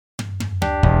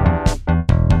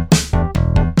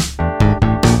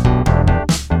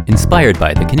inspired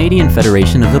by the Canadian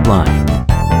Federation of the Blind.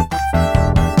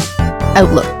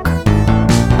 Outlook,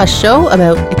 a show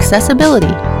about accessibility,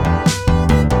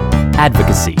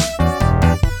 Advocacy,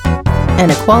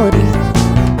 and equality.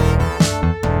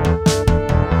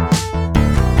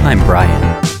 I'm Brian.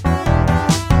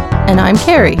 And I'm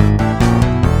Carrie.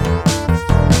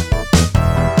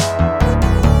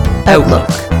 Outlook.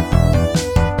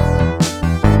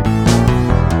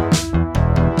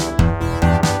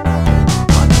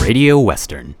 On Radio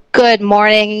Western. Good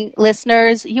morning,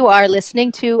 listeners. You are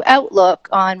listening to Outlook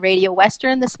on Radio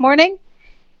Western this morning.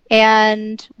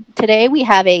 And today we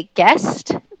have a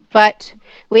guest, but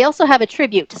we also have a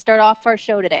tribute to start off our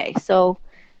show today. So,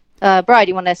 Brian, do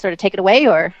you want to sort of take it away,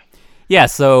 or? Yeah,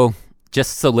 so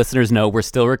just so listeners know, we're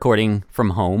still recording from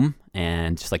home,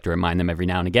 and just like to remind them every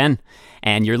now and again.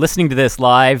 And you're listening to this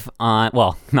live on,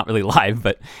 well, not really live,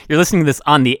 but you're listening to this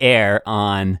on the air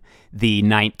on the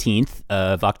 19th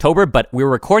of October, but we're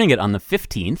recording it on the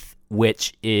 15th,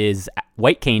 which is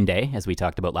White Cane Day, as we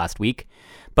talked about last week.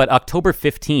 But October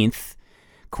 15th,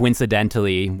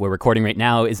 coincidentally, we're recording right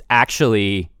now, is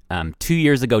actually 2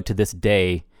 years ago to this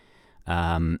day.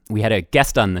 We had a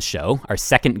guest on the show, our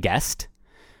second guest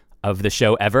of the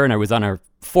show ever, and I was on our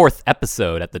fourth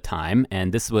episode at the time,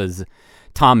 and this was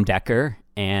Tom Decker,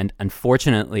 and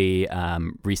unfortunately,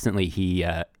 recently he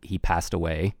passed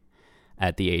away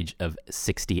at the age of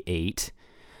 68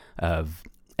 of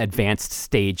advanced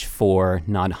stage 4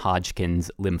 non-Hodgkin's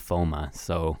lymphoma.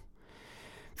 So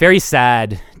very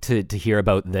sad to hear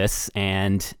about this,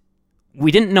 and we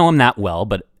didn't know him that well,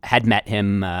 but had met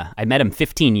him. I met him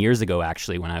 15 years ago,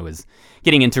 actually, when I was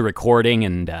getting into recording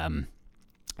and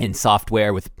in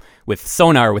software with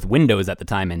Sonar, with Windows at the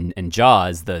time, and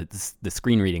JAWS, the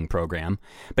screen reading program.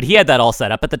 But he had that all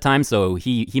set up at the time, so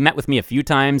he met with me a few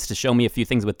times to show me a few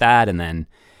things with that, and then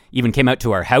even came out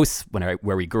to our house where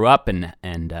we grew up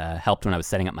and helped when I was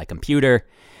setting up my computer.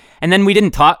 And then we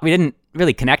didn't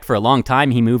really connect for a long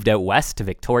time. He moved out west to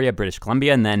Victoria, British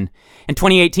Columbia, and then in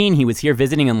 2018 he was here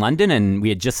visiting in London, and we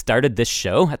had just started this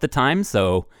show at the time,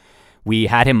 so we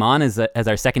had him on as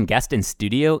our second guest in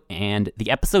studio, and the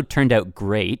episode turned out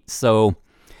great. So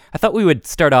I thought we would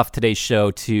start off today's show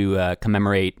to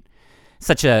commemorate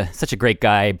such a great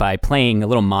guy by playing a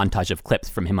little montage of clips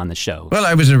from him on the show. Well,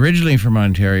 I was originally from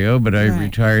Ontario, but I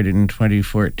retired in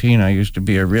 2014. I used to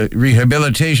be a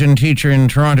rehabilitation teacher in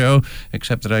Toronto,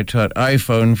 except that I taught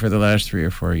iPhone for the last 3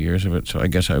 or 4 years of it, so I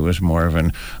guess I was more of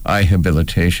an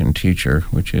iHabilitation teacher,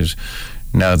 which is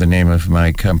now the name of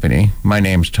my company. My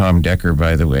name's Tom Decker,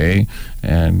 by the way,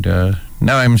 and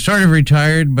now I'm sort of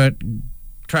retired, but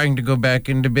trying to go back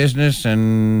into business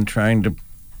and trying to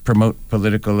promote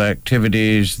political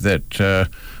activities that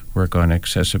work on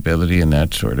accessibility and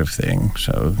that sort of thing.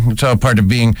 So it's all part of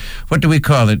being, what do we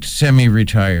call it,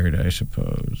 semi-retired, I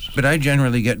suppose. But I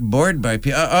generally get bored by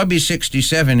people. I'll be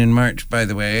 67 in March, by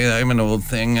the way. I'm an old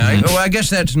thing. I guess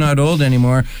that's not old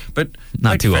anymore, but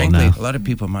not too frankly, old now. A lot of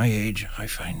people my age I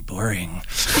find boring.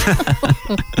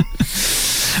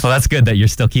 Well, that's good that you're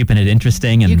still keeping it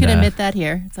interesting. And You can admit that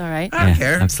here. It's all right. I don't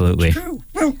care. Absolutely. It's true.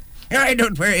 Well, I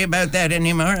don't worry about that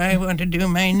anymore. I want to do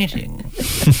my knitting.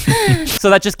 So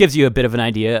that just gives you a bit of an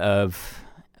idea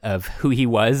of who he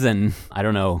was, and I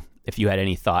don't know if you had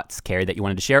any thoughts, Carrie, that you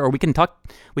wanted to share, or we can talk.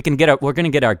 We're going to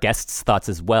get our guests' thoughts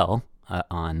as well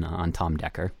on Tom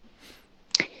Decker.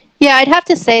 Yeah, I'd have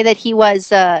to say that he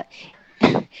was,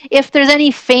 if there's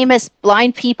any famous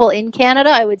blind people in Canada,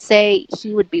 I would say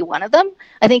he would be one of them.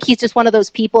 I think he's just one of those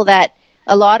people that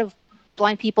a lot of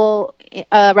blind people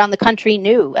around the country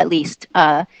knew, at least.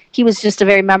 He was just a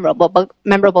very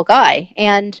memorable guy.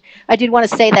 And I did want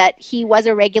to say that he was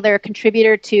a regular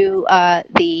contributor to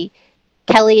the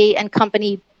Kelly and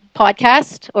Company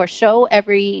podcast or show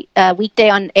every weekday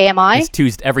on AMI.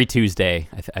 It's every Tuesday,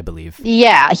 I believe.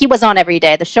 Yeah, he was on every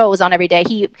day. The show was on every day.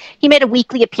 He made a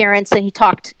weekly appearance, and he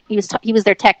talked. He was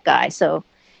their tech guy. So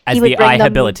as he would the bring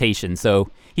iHabilitation. So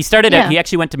he started out. He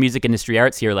actually went to music industry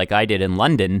arts here, like I did in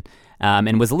London.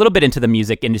 And was a little bit into the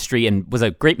music industry and was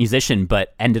a great musician,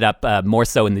 but ended up more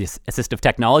so in the assistive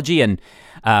technology and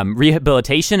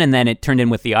rehabilitation. And then it turned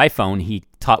in with the iPhone. He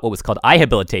taught what was called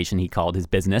iHabilitation, he called his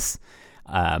business.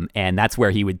 And that's where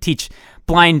he would teach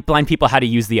blind people how to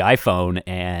use the iPhone.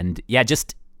 And yeah,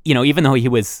 just, even though he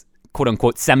was quote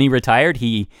unquote semi-retired,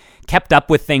 he kept up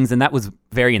with things. And that was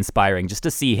very inspiring just to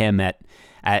see him in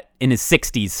his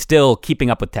 60s still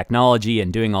keeping up with technology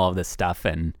and doing all of this stuff.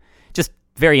 And just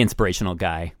very inspirational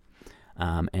guy.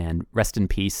 And rest in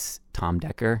peace, Tom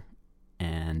Decker.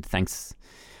 And thanks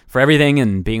for everything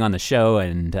and being on the show.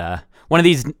 And one of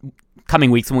these coming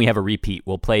weeks when we have a repeat,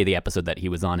 we'll play the episode that he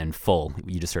was on in full.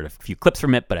 You just heard a few clips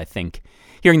from it, but I think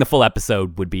hearing the full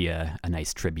episode would be a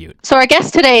nice tribute. So our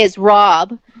guest today is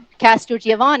Rob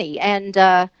Castrogiovanni,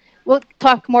 and we'll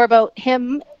talk more about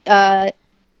him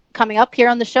coming up here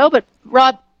on the show. But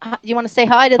Rob, do you want to say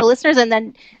hi to the listeners, and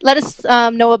then let us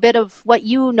know a bit of what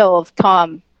you know of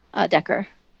Tom Decker?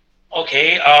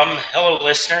 Okay. Hello,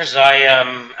 listeners. I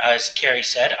am, as Carrie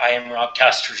said, I am Rob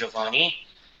Castrogiovanni,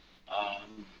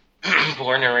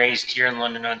 born and raised here in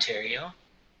London, Ontario.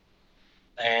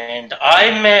 And I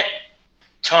met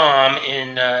Tom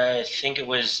in, I think it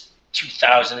was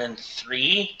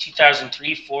 2003,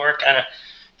 4, kind of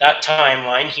that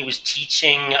timeline. He was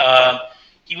teaching,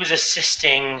 he was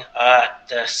assisting at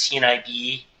the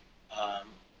CNIB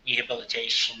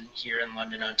rehabilitation here in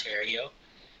London, Ontario.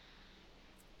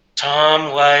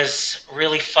 Tom was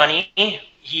really funny.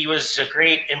 He was a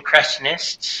great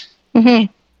impressionist.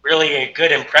 Mm-hmm. Really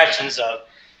good impressions of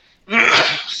an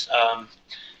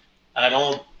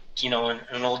old,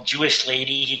 an old Jewish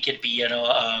lady. He could be,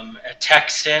 a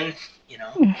Texan. He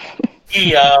kind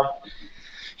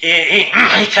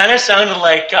of sounded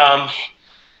like,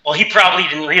 well, he probably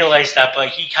didn't realize that, but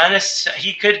he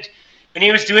could, when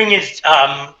he was doing his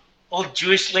old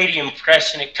Jewish lady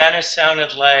impression, it kind of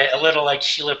sounded like a little like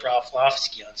Sheila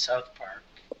Broflovsky on South Park.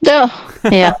 Oh,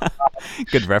 yeah.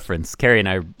 Good reference. Carrie and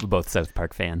I are both South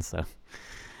Park fans, so.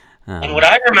 And what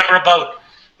I remember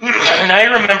and I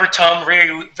remember Tom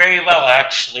very, very well,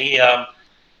 actually.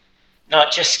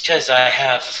 Not just because I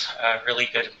have a really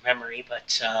good memory,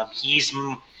 but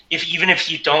even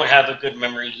if you don't have a good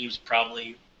memory, he was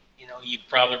probably, you'd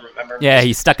probably remember. Yeah,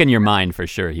 he's stuck in your mind for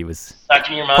sure. He was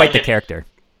stuck in your mind. Quite the character.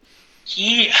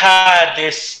 He had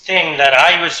this thing that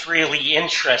I was really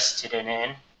interested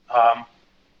in.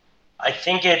 I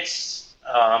think it's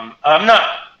I'm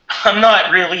not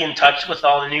really in touch with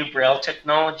all the new Braille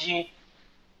technology,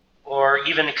 or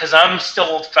even because I'm still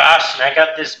old-fashioned. I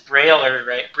got this Braille writer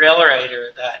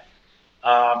that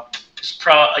I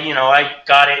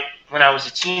got it when I was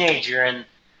a teenager, and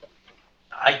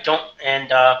I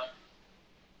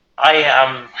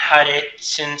had it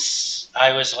since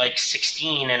I was like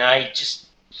 16, and I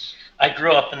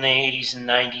grew up in the 80s and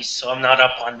 90s, so I'm not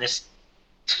up on this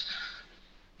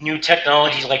new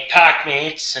technology like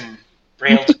PackMates and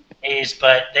Braille days,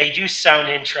 but they do sound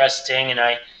interesting, and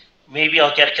maybe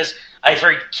I'll get it because I've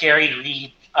heard Carrie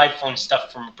read iPhone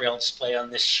stuff from a Braille display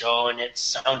on this show, and it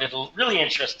sounded really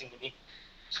interesting to me.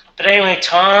 But anyway,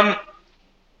 Tom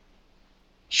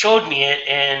showed me it,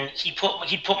 and he'd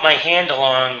put my hand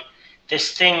along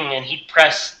this thing, and he'd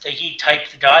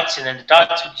type the dots in, and the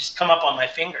dots would just come up on my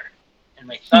finger and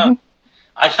my thumb. Mm-hmm.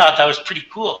 I thought that was pretty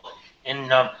cool,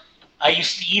 and I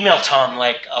used to email Tom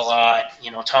like a lot.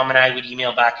 Tom and I would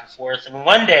email back and forth. And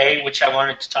one day, which I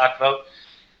wanted to talk about,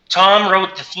 Tom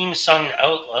wrote the theme song to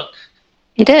Outlook.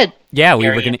 He did. Yeah, we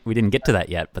didn't get to that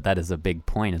yet, but that is a big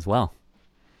point as well.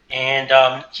 And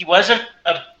he wasn't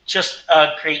just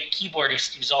a great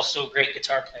keyboardist; he was also a great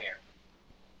guitar player.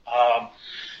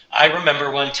 I remember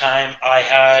one time I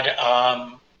had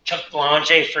Chuck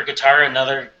Belanger for guitar,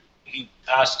 who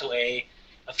passed away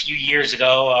a few years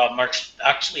ago, on my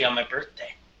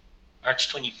birthday, March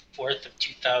 24th of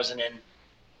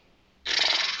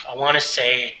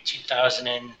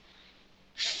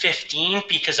 2015,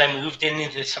 because I moved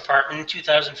into this apartment in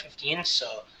 2015.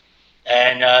 So,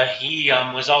 and he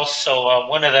was also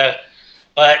one of the.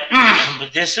 But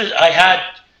I had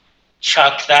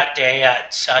Chuck that day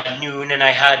at noon, and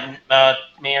I had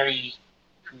Mary,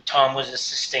 who Tom was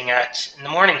assisting at in the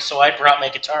morning. So I brought my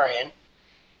guitar in.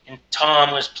 And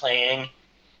Tom was playing,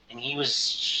 and he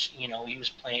was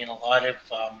playing a lot of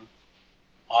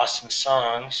awesome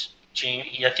songs.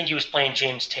 I think he was playing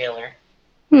James Taylor.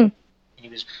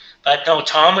 But no,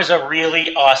 Tom was a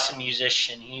really awesome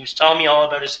musician. He was telling me all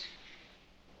about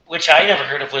which I never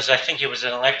heard of, I think it was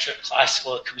an electric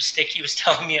classical acoustic he was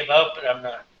telling me about, but I'm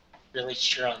not really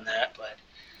sure on that. But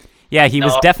yeah, he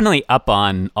was definitely up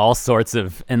on all sorts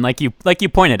of, and like you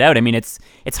pointed out, I mean, it's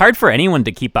hard for anyone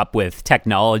to keep up with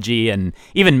technology, and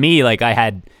even me, like I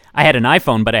had an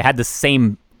iPhone, but I had the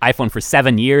same iPhone for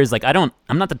 7 years. Like I'm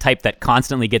not the type that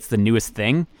constantly gets the newest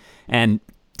thing, and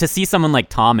to see someone like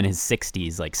Tom in his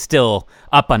 60s, like still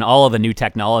up on all of the new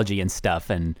technology and stuff,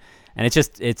 and it's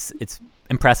just it's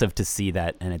impressive to see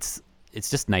that, and it's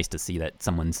just nice to see that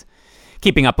someone's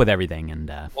keeping up with everything. And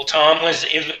well, Tom was.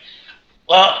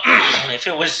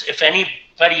 If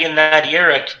anybody in that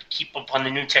era could keep up on the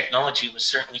new technology, it was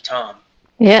certainly Tom.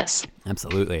 Yes,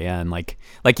 absolutely. Yeah, and like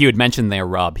you had mentioned there,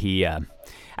 Rob, he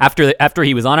after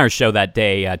he was on our show that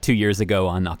day 2 years ago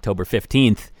on October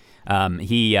 15th,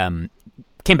 he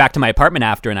came back to my apartment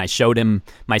after, and I showed him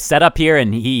my setup here,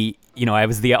 and he, I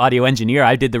was the audio engineer.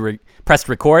 I did the pressed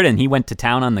record, and he went to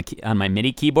town on my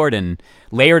MIDI keyboard and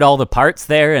layered all the parts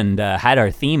there, and had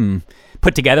our theme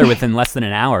put together within less than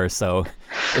an hour. So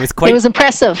it was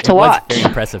impressive to watch. It was very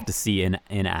impressive to see in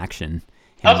action.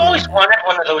 I've always wanted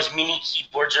one of those mini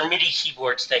keyboards or MIDI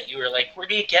keyboards that you were like, where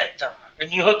do you get them?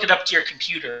 And you hook it up to your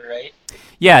computer, right?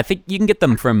 Yeah, I think you can get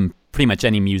them from pretty much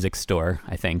any music store,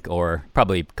 I think, or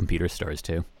probably computer stores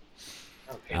too.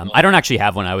 Okay, I don't actually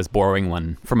have one. I was borrowing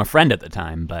one from a friend at the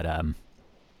time, but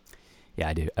yeah,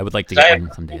 I do. I would like to get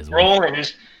one someday as well.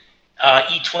 Roland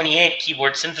E28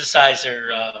 keyboard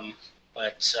synthesizer,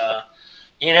 but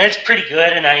it's pretty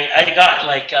good. And I got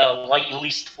like at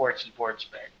least 4 keyboards,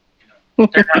 but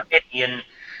they're not MIDI, and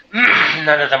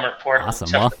none of them are portable. Awesome.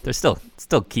 Well, they're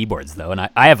still keyboards though, and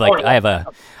I have I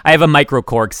have a micro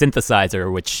Korg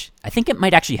synthesizer, which I think it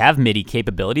might actually have MIDI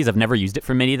capabilities. I've never used it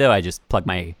for MIDI though. I just plug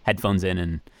my headphones in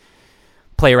and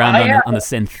play around on the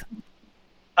synth.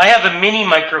 I have a mini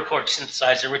micro Korg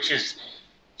synthesizer, which is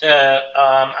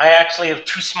I actually have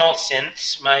 2 small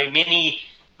synths: my mini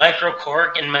micro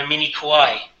Korg and my mini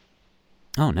Kawai.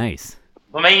 Oh, nice.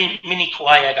 Well, my mini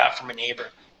Kawai I got from a neighbor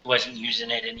who wasn't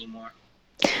using it anymore.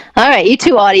 All right, you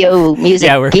two audio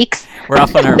music geeks. We're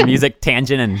off on our music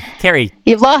tangent, and Carrie.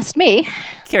 You've lost me.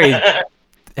 Carrie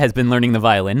has been learning the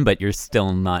violin, but you're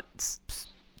still not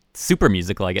super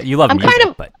musical. I guess you love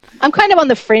music, but I'm kind of on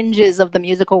the fringes of the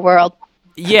musical world.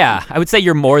 Yeah, I would say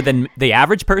you're more than the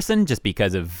average person, just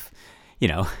because of,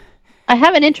 I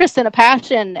have an interest and a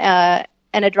passion and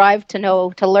a drive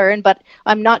to learn, but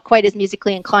I'm not quite as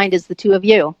musically inclined as the two of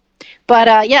you.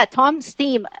 But yeah, Tom's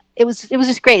theme, it was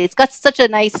just great. It's got such a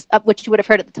nice, which you would have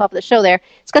heard at the top of the show there,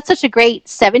 it's got such a great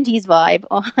 70s vibe,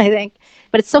 I think.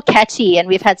 But it's so catchy, and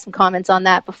we've had some comments on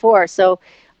that before. So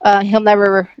he'll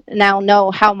never now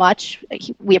know how much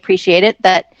we appreciate it,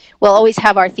 that we'll always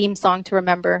have our theme song to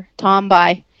remember Tom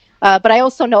by. But I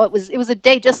also know it was a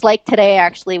day just like today,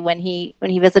 actually, when he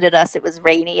visited us. It was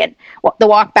rainy, and the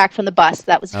walk back from the bus,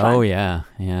 that was fun. Oh yeah.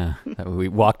 We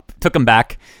took him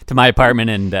back to my apartment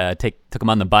and took him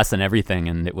on the bus and everything,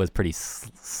 and it was pretty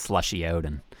slushy out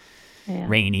and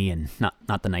rainy and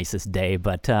not the nicest day.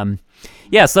 But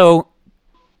yeah, so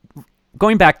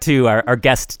going back to our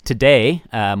guest today,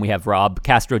 we have Rob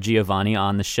Castrogiovanni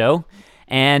on the show,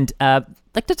 and I'd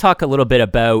like to talk a little bit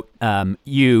about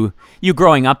you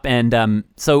growing up, and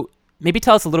so maybe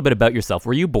tell us a little bit about yourself.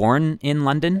 Were you born in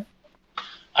London?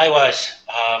 I was.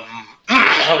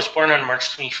 I was born on March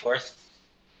 24th,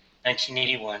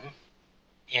 1981,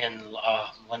 in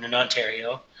London,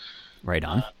 Ontario. Right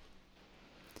on.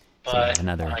 But so we have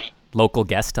another local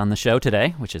guest on the show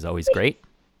today, which is always great.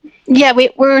 Yeah,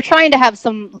 we're trying to have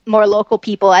some more local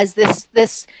people, as this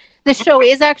show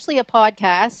is actually a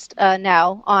podcast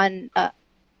now on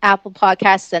Apple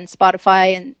Podcasts and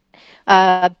Spotify, and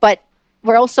but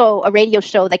we're also a radio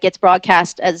show that gets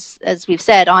broadcast, as we've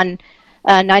said, on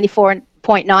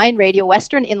 94.9 Radio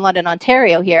Western in London,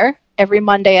 Ontario, here every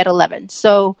Monday at 11.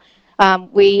 So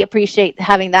we appreciate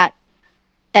having that,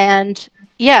 and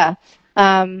yeah.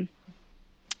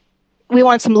 We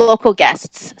want some local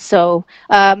guests. So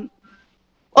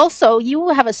also, you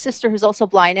have a sister who's also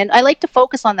blind, and I like to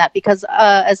focus on that because,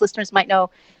 as listeners might know,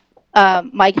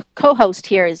 my co-host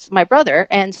here is my brother,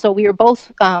 and so we are both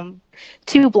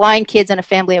 2 blind kids in a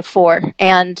family of 4.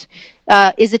 And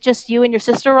is it just you and your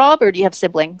sister, Rob, or do you have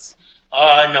siblings?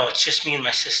 No, it's just me and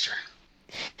my sister.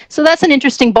 So that's an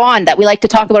interesting bond that we like to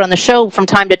talk about on the show from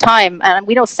time to time. And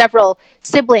we know several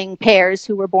sibling pairs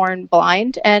who were born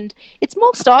blind, and it's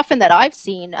most often that I've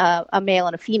seen a male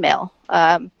and a female.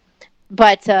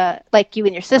 But like you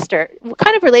and your sister, what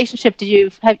kind of relationship do you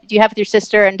have with your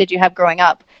sister, and did you have growing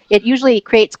up? It usually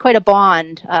creates quite a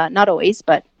bond, not always,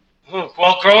 but...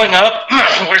 Well, growing up,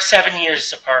 we're 7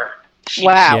 years apart.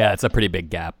 Wow. Yeah, it's a pretty big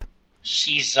gap.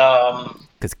 She's...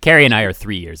 Because Carrie and I are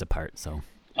 3 years apart, so...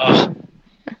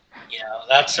 Yeah,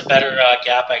 that's a better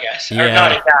gap, I guess. Yeah. Or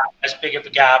not a gap, as big of a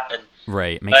gap. And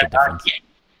right, makes a difference.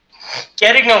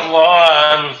 Getting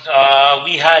along,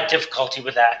 we had difficulty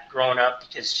with that growing up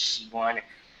because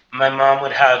my mom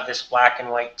would have this black and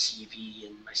white TV,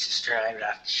 and my sister and I would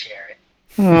have to share it.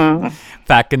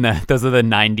 Back in those are the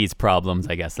 90s problems,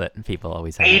 I guess, that people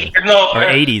always have. Or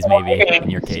 80s, maybe, in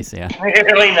your case, yeah.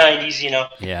 Early 90s,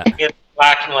 Yeah.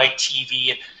 Black and white TV.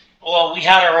 And, well, we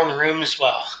had our own room as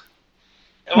well.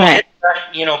 Right.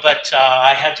 But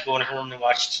I had to go in her room to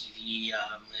watch TV,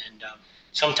 and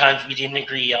sometimes we didn't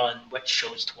agree on what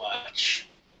shows to watch.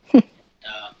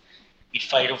 We'd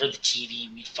fight over the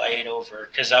TV. We'd fight over,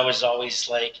 because I was always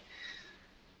like,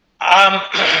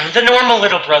 the normal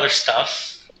little brother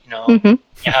stuff. Mhm.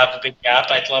 you have a big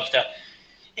gap. I'd love to.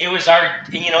 It was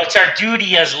it's our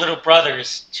duty as little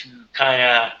brothers to kind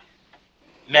of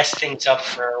mess things up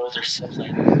for our older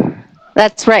sibling.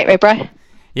 That's right, Brian?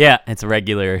 Yeah, it's a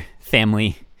regular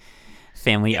family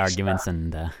arguments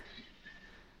and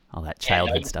all that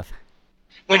childhood stuff.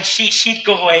 When she'd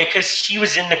go away, because she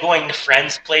was into going to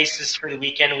friends' places for the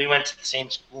weekend. We went to the same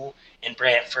school in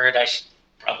Brantford. I should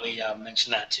probably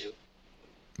mention that too.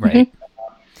 Right.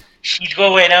 She'd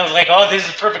go away, and I was like, "Oh, this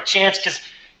is a perfect chance," because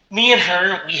me and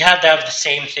her, we had to have the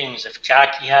same things. If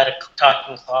Jackie had a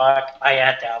talking clock, I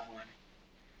had to have one.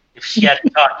 If she had a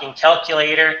talking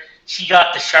calculator, she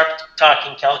got the sharp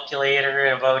talking calculator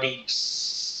in about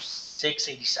 86,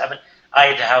 87. I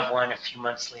had to have one a few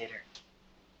months later.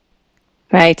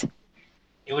 Right.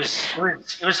 It was hard.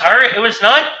 It was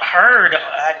not hard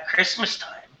at Christmas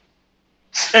time.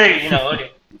 So,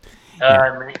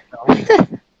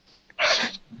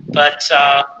 but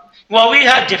well, we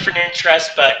had different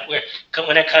interests, but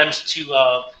when it comes to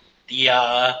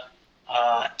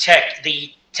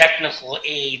the technical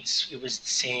aids, it was the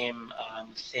same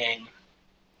thing.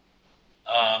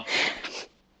 I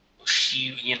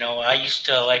used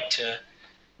to like to.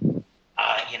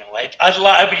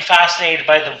 I'd be fascinated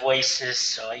by the voices,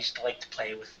 so I used to like to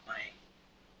play with my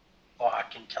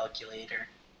clock and calculator.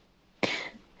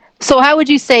 So how would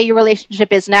you say your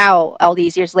relationship is now, all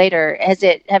these years later?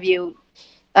 Have you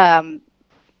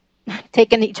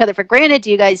taken each other for granted?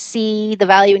 Do you guys see the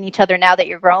value in each other now that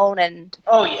you're grown? And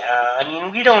oh yeah, I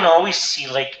mean, we don't always see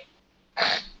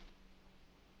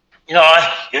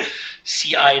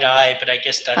see eye to eye, but I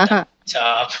guess that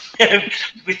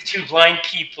with two blind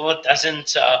people, it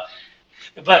doesn't.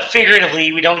 But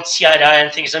figuratively, we don't see eye to eye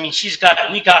on things. I mean,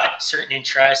 we got certain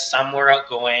interests. I'm more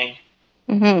outgoing.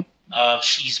 Mm-hmm.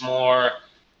 She's more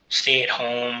stay at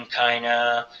home, kind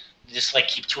of just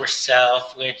keep to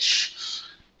herself, which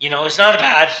is not a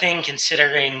bad thing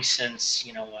considering since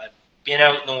I've been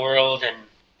out in the world and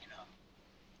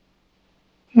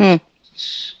I'd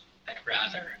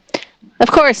rather. Of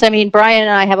course, I mean, Brian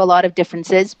and I have a lot of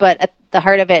differences, but at the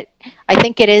heart of it, I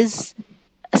think it is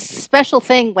a special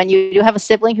thing when you do have a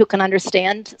sibling who can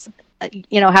understand,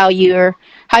 how your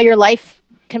life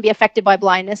can be affected by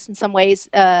blindness in some ways,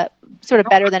 sort of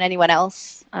better than anyone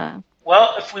else.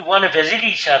 Well, if we want to visit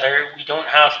each other, we don't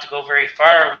have to go very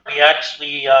far. We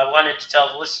actually wanted to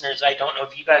tell the listeners, I don't know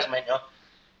if you guys might know,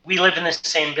 we live in the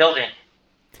same building.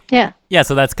 Yeah. Yeah,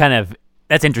 so that's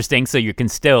interesting. So you're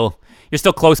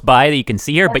still close by that you can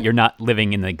see her, but you're not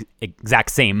living in the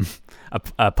exact same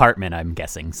apartment, I'm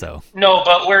guessing. So no,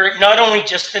 but we're not only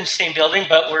just in the same building,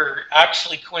 but we're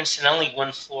actually coincidentally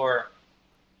one floor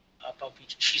above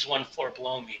each. She's one floor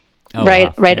below me. Oh,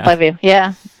 right wow. above you.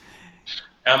 Yeah.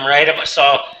 I'm right above.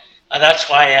 So that's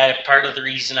why part of the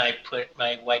reason I put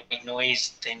my white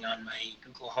noise thing on my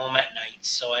Google Home at night,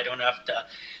 so I don't have to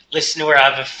listen to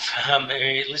her.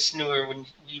 Listen to her when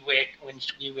she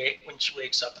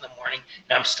wakes up in the morning,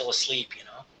 and I'm still asleep.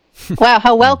 Wow,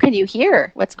 how well can you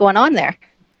hear what's going on there?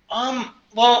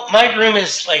 Well, my room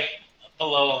is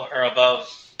below or above.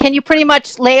 Can you pretty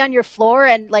much lay on your floor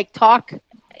and talk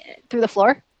through the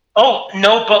floor? Oh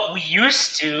no, but we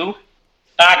used to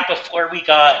back before we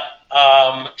got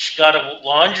she got a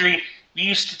laundry. We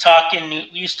used to talk we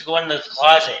used to go in the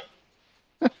closet,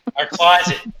 our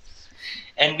closet.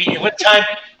 And one time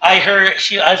I heard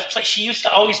she used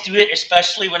to always do it,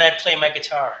 especially when I'd play my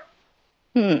guitar.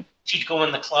 She'd go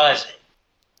in the closet.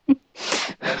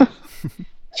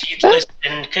 She'd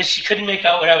listen because she couldn't make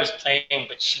out what I was playing,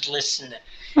 but she'd listen.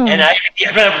 And I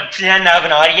remember pretending to have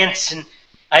an audience, and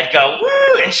I'd go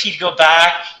woo, and she'd go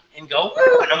back and go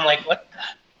woo, and I'm like, what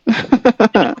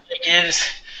the is?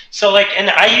 So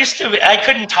and I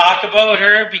couldn't talk about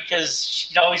her because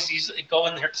she'd always go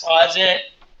in her closet.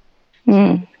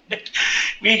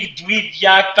 We'd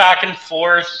yak back and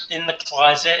forth in the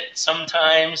closet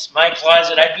sometimes. My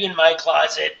closet, I'd be in my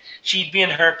closet. She'd be in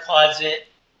her closet.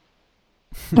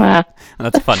 Wow.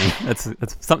 That's funny.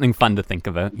 That's something fun to think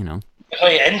about, Oh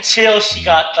yeah, until she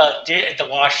got the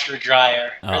washer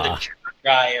dryer or the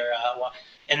dryer,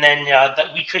 and then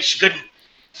she couldn't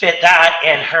fit that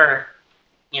and her,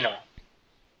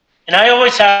 And I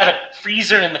always had a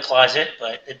freezer in the closet,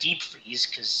 but a deep freeze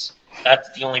because that's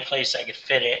the only place I could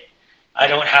fit it. I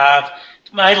don't have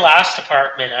my last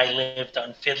apartment. I lived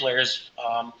on Fiddler's.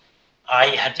 I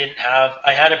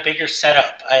had a bigger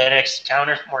setup. I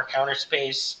had more counter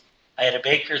space. I had a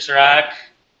baker's rack.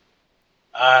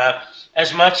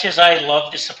 As much as I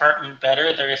love this apartment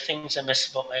better, there are things I miss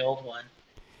about my old one.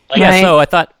 So I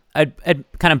thought I'd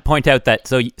kind of point out that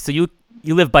so you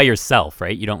live by yourself,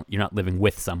 right? You're not living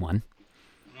with someone.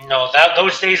 No,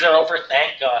 those days are over.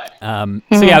 Thank God.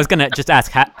 So yeah, I was gonna just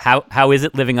ask how is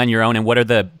it living on your own, and what are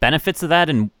the benefits of that,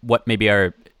 and what maybe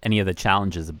are any of the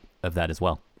challenges of that as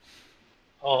well?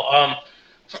 Oh,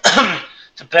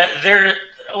 there are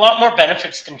a lot more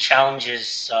benefits than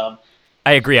challenges.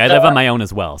 I agree. I live on my own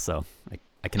as well, so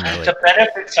I can relate. The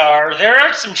benefits are, there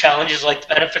are some challenges. Like, the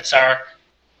benefits are,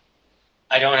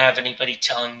 I don't have anybody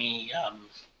telling me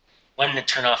when to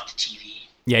turn off the TV.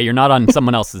 Yeah, you're not on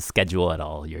someone else's schedule at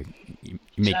all. You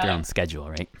make your own schedule,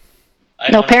 right?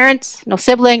 No parents, no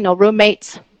sibling, no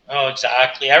roommates. Oh,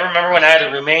 exactly. I remember when I had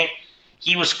a roommate,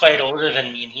 he was quite older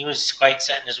than me, and he was quite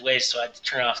set in his ways, so I had to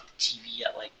turn off the TV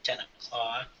at like 10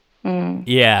 o'clock.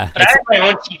 Yeah. But I had my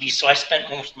own TV, so I spent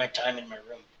most of my time in my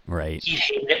room. Right. He'd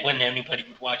hate it when anybody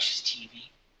would watch his TV.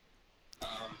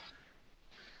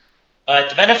 But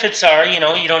the benefits are, you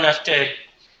don't have to,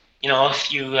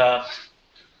 if you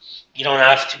don't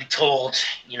have to be told,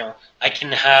 I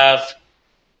can have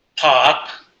pop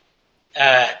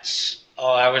at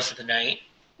all hours of the night.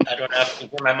 I don't have to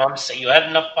hear my mom say, "You had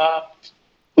enough pop?"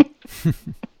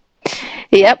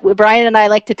 Yep, Brian and I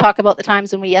like to talk about the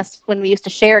times when we used to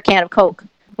share a can of Coke.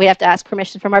 We have to ask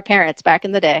permission from our parents back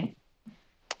in the day.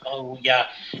 Oh yeah,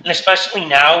 and especially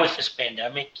now with this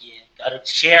pandemic,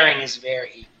 sharing is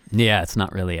very. Yeah, it's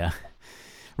not really a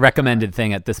recommended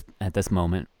thing at this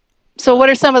moment. So what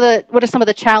are some of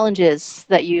the challenges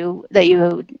that you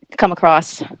come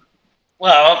across?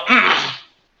 Well,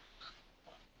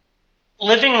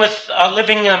 living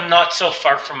not so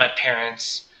far from my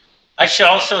parents. I should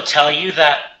also tell you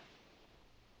that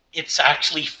it's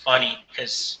actually funny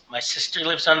because my sister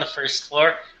lives on the first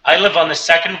floor. I live on the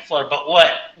second floor, but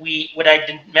what I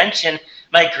didn't mention,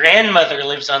 my grandmother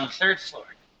lives on the third floor.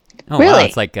 Oh, really? Wow,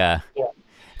 it's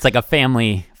like a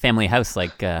family house,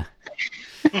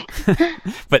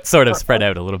 but sort of spread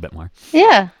out a little bit more.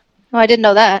 Yeah. Oh, I didn't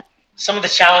know that. Some of the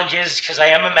challenges, because I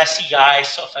am a messy guy,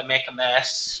 so if I make a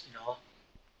mess,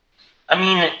 I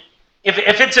mean, if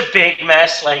it's a big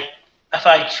mess, like if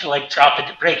I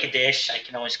break a dish, I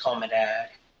can always call my dad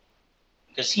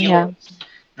because he lives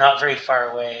not very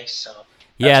far away. So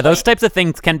yeah, those types of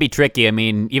things can be tricky. I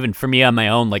mean, even for me on my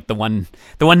own, like the one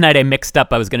night I mixed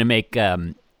up, I was gonna make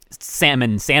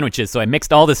salmon sandwiches, so I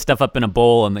mixed all this stuff up in a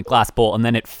bowl, in the glass bowl, and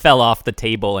then it fell off the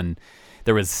table, and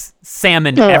there was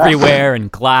salmon everywhere and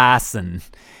glass, and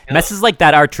messes like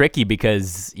that are tricky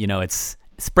because it's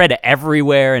spread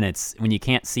everywhere, and it's when you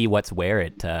can't see what's where.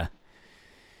 It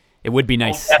would be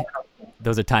nice.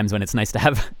 Those are times when it's nice to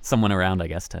have someone around, I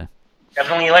guess. To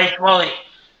definitely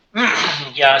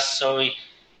yeah. So,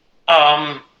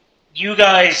 you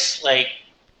guys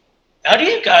how do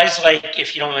you guys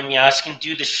if you don't mind me asking,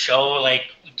 do the show when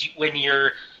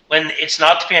it's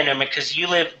not the pandemic? Because you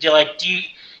live,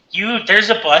 there's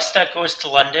a bus that goes to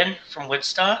London from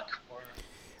Woodstock?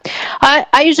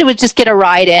 I usually would just get a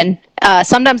ride in.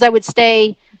 Sometimes I would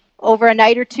stay over a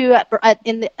night or two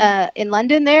in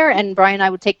London there, and Brian and I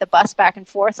would take the bus back and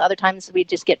forth. Other times we'd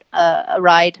just get a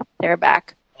ride there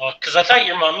back. Oh, because I thought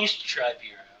your mom used to drive you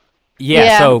around.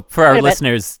 Yeah, so for our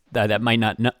listeners that might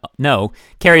not know,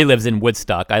 Carrie lives in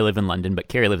Woodstock. I live in London, but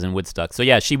Carrie lives in Woodstock. So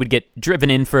yeah, she would get driven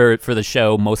in for the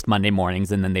show most Monday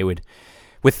mornings, and then they would,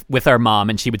 with our mom,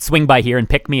 and she would swing by here and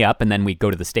pick me up, and then we'd go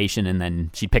to the station, and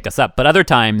then she'd pick us up. But other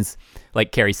times,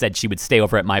 like Carrie said, she would stay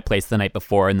over at my place the night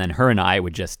before, and then her and I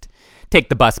would just take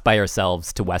the bus by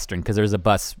ourselves to Western, because there's a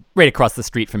bus right across the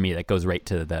street from me that goes right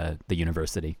to the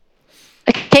university.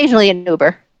 Occasionally an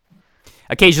Uber.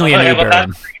 Occasionally an Uber,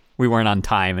 and we weren't on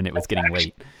time, and it was getting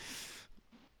late.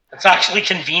 It's actually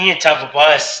convenient to have a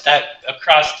bus that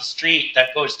across the street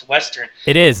that goes to Western.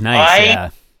 It is nice, yeah.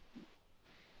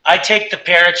 I take the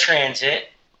paratransit.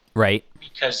 Right.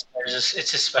 Because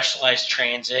it's a specialized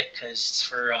transit because it's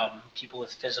for people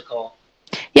with physical.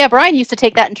 Yeah, Brian used to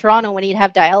take that in Toronto when he'd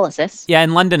have dialysis. Yeah,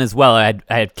 in London as well. I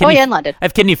had kidney. In London. I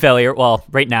have kidney failure. Well,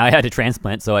 right now I had a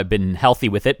transplant, so I've been healthy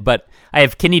with it. But I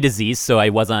have kidney disease, so I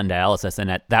was on dialysis,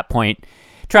 and at that point,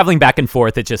 traveling back and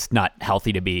forth, it's just not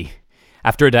healthy to be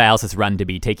after a dialysis run to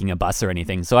be taking a bus or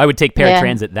anything. So I would take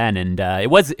paratransit then, and it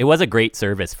was a great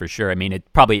service for sure. I mean, it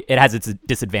has its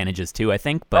disadvantages too, I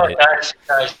think. But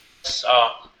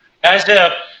sometimes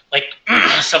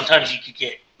you could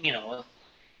get, you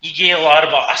get a lot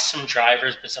of awesome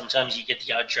drivers, but sometimes you get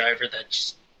the odd driver that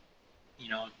just,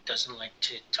 doesn't like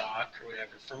to talk or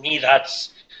whatever. For me,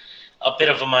 that's a bit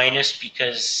of a minus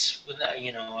because,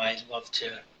 I love to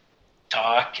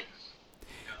talk.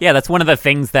 Yeah, that's one of the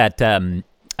things that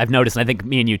I've noticed, and I think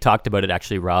me and you talked about it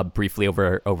actually, Rob, briefly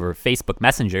over Facebook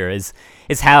Messenger, is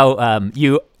how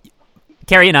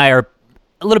Carrie and I are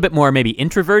a little bit more maybe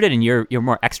introverted, and you're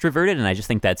more extroverted, and I just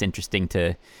think that's interesting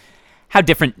to how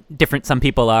different some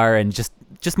people are, and just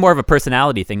more of a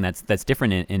personality thing that's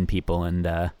different in people,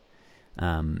 and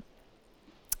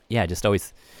just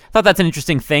always thought that's an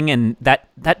interesting thing, and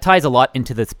that ties a lot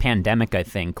into this pandemic, I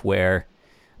think, where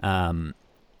we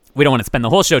don't want to spend the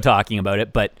whole show talking about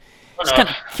it, but just kind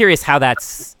of curious how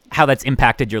that's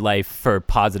impacted your life for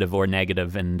positive or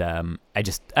negative, and I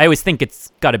always think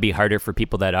it's got to be harder for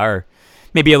people that are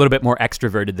maybe a little bit more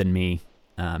extroverted than me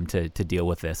to deal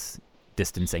with this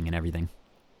distancing and everything.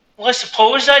 Well, I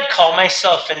suppose I'd call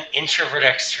myself an introvert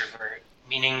extrovert,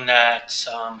 meaning that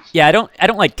I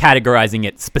don't like categorizing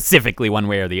it specifically one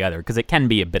way or the other, because it can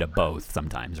be a bit of both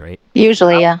sometimes, right?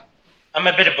 Usually, yeah. I'm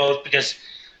a bit of both, because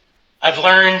I've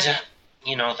learned,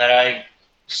 that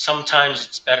sometimes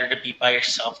it's better to be by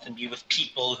yourself than be with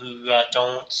people who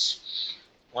don't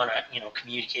want to,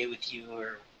 communicate with you,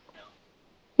 or.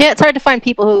 Yeah, it's hard to find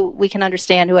people who we can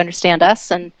understand, who understand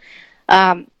us, and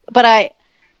but I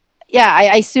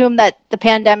assume that the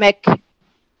pandemic,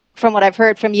 from what I've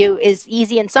heard from you, is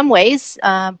easy in some ways,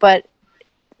 but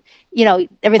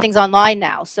everything's online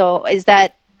now. So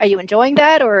are you enjoying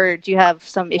that, or do you have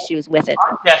some issues with it?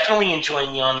 I'm definitely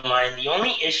enjoying the online. The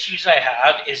only issues I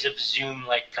have is if Zoom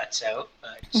cuts out.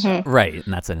 But, right,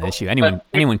 and that's an issue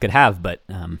anyone could have, but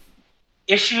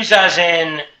issues as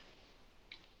in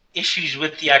issues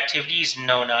with the activities?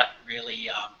 No, not really.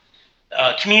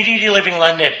 Community Living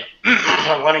London,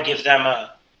 I want to give them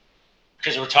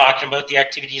because we're talking about the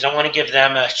activities, I want to give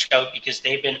them a shout because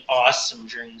they've been awesome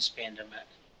during this pandemic.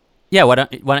 Yeah, why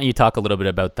don't you talk a little bit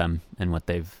about them and what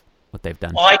they've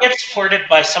done? Well, I get supported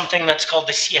by something that's called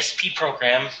the CSP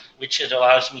program, which it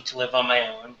allows me to live on my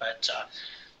own. But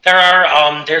there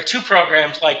are two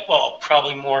programs,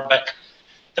 probably more, but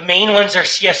the main ones are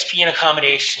CSP and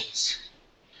accommodations.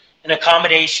 And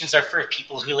accommodations are for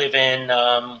people who live in,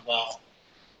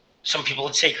 some people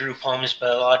would say group homes,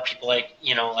 but a lot of people like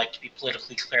to be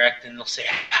politically correct, and they'll say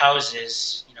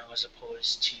houses, as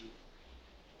opposed to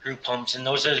group homes. And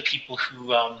those are the people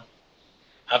who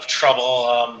have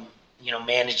trouble,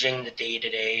 managing the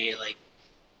day-to-day,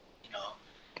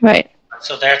 Right.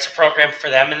 So that's a program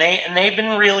for them, and they've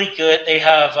been really good. They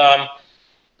have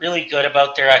really good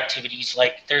about their activities.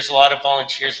 There's a lot of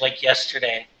volunteers.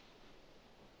 Yesterday,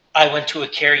 I went to a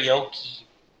karaoke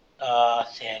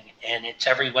thing, and it's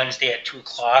every Wednesday at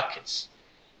 2:00. It's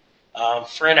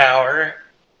for an hour,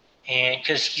 and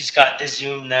because he's got the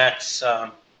Zoom that's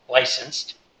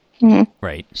licensed. Mm-hmm.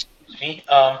 Right. Excuse me.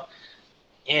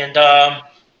 And I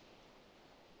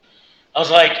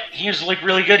was he was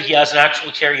really good. He has an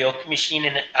actual karaoke machine,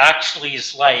 and it actually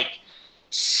is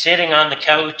sitting on the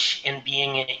couch and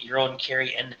being in your own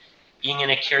being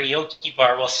in a karaoke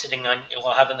bar while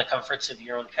having the comforts of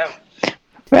your own couch.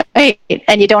 Right,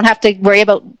 and you don't have to worry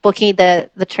about booking the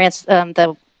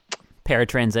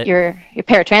paratransit. Your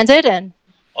paratransit, and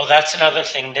oh, that's another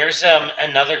thing. There's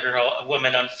another girl, a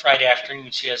woman, on Friday afternoon.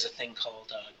 She has a thing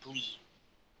called Glee,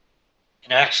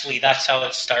 and actually that's how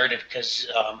it started, because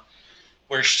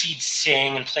where she'd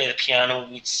sing and play the piano,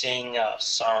 we'd sing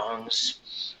songs,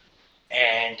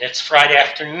 and it's Friday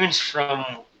afternoons from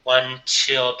 1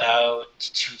 till about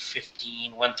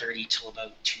 2:15, 1:30 till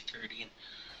about 2:30, and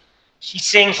she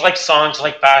sings songs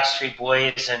like Backstreet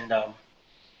Boys and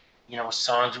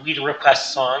songs. We'd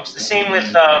request songs. The same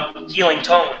with Healing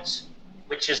Tones,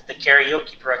 which is the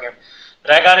karaoke program.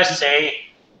 But I gotta say,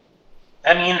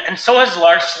 and so has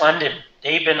Lars London.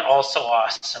 They've been also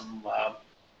awesome.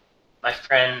 My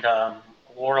friend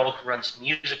Laurel, who runs the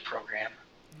music program.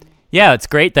 Yeah, it's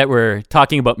great that we're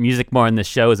talking about music more on this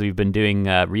show, as we've been doing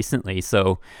recently.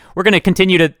 So we're going to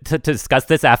continue to discuss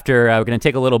this after we're going to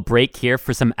take a little break here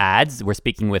for some ads. We're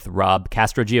speaking with Rob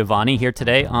Castrogiovanni here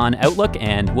today on Outlook,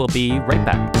 and we'll be right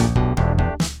back.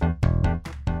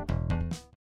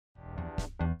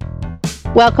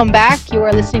 welcome back. You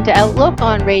are listening to Outlook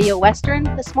on Radio Western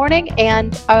this morning,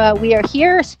 and we are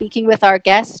here speaking with our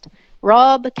guest,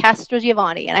 Rob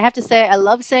Castrogiovanni. And I have to say, I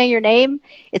love saying your name.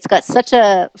 It's got such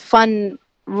a fun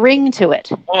ring to it.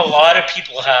 Well, a lot of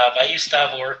people have. I used to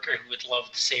have a worker who would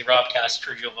love to say Rob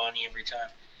Castrogiovanni every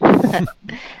time.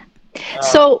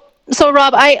 So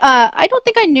Rob, I don't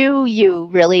think I knew you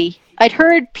really. I'd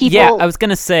heard people. Yeah, I was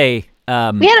gonna say.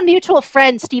 We had a mutual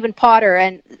friend, Stephen Potter,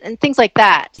 and things like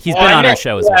that. He's been on our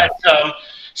show as well. At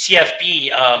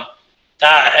CFB,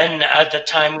 and at the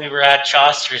time we were at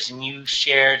Chaucer's, and you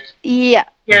shared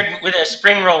with a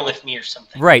spring roll with me or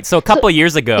something. Right. So a couple of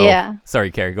years ago. Yeah.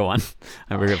 Sorry, Carrie. Go on.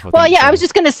 I was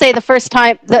just going to say the first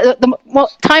time, the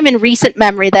time in recent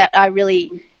memory that I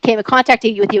really came in contact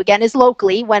with you again is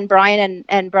locally when Brian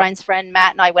and Brian's friend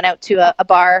Matt and I went out to a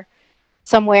bar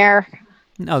somewhere.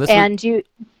 No, this and you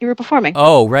were performing.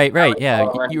 Oh, right, yeah.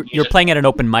 You're playing at an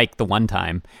open mic the one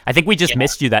time. I think we just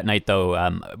missed you that night,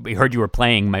 though. We heard you were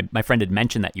playing. My friend had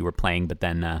mentioned that you were playing, but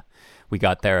then we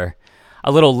got there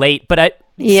a little late. But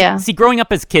see, growing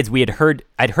up as kids, I'd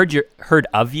heard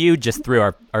of you just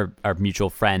through our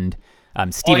mutual friend,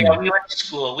 Stephen. Oh, yeah, we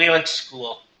went to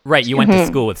school. Right, you went to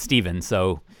school with Stephen,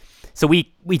 so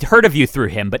we'd heard of you through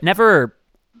him, but never,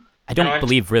 I don't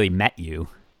believe, really met you.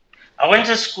 I went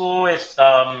to school with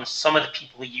some of the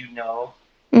people you know.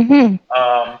 Mm-hmm.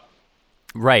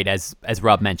 Right, as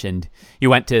Rob mentioned, you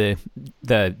went to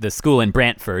the school in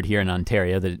Brantford here in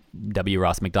Ontario, the W.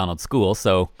 Ross Macdonald School.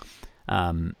 So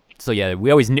yeah, we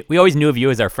always knew of you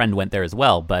as our friend went there as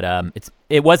well. But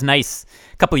it was nice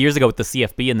a couple of years ago with the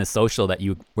CFB and the social that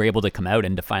you were able to come out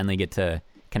and to finally get to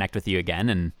connect with you again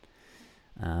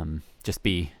and just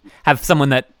have someone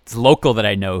that's local that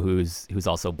I know who's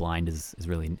also blind is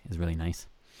really nice.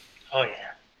 Oh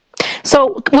yeah.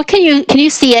 So what can you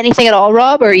see anything at all,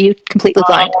 Rob, or are you completely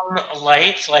blind?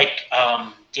 Lights like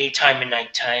daytime and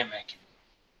nighttime.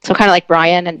 So kind of like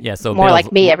Brian and so more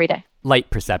like me every day. Light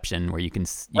perception, where you can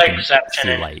see light.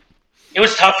 It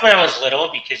was tough when I was little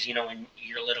because when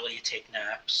you're little you take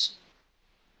naps.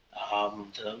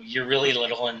 You're really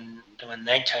little and when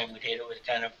nighttime would hit, it would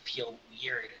kind of feel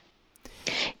weird.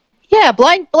 Yeah,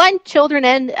 blind children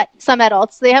and some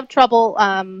adults, they have trouble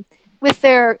with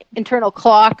their internal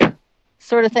clock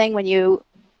sort of thing when you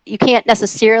can't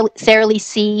necessarily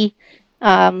see.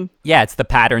 It's the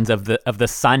patterns of the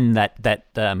sun that.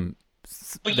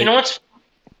 But you know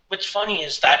what's funny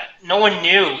is that no one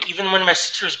knew. Even when my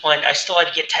sister was blind, I still had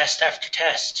to get test after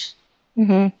test.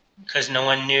 Mm-hmm. Because no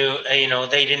one knew.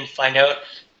 They didn't find out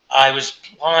I was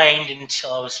blind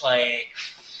until I was like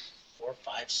 4,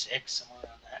 5, 6, somewhere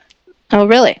around that. Oh,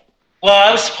 really? Well,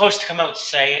 I was supposed to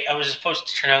I was supposed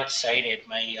to turn out sighted.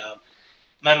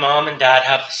 My mom and dad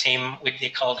have the same, what they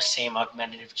call the same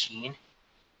augmentative gene.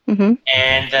 Mm-hmm.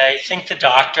 And I think the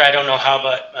doctor, I don't know how,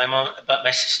 but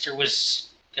my sister was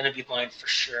going to be blind for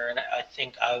sure. And I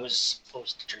think I was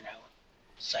supposed to turn out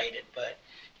sighted, but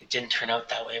it didn't turn out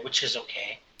that way, which is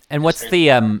okay. And what's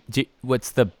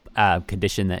the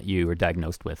condition that you were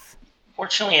diagnosed with?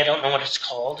 Fortunately, I don't know what it's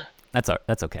called. That's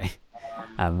okay.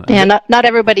 Not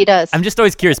everybody does. I'm just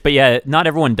always curious, but yeah, not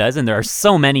everyone does, and there are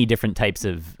so many different types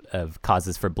of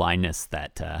causes for blindness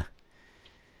that.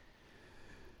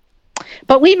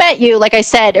 But we met you, like I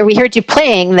said, or we heard you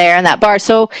playing there in that bar.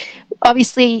 So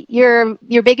obviously, you're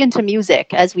big into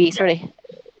music, as we sort of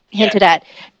hinted at.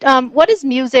 What has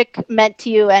music meant to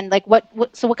you, and like what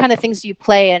kind of things do you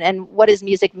play, and what does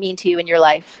music mean to you in your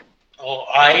life? Oh,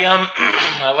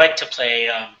 I like to play.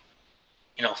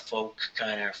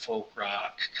 Folk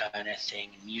rock kind of thing.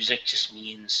 Music just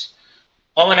means.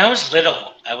 Well, when I was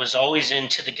little, I was always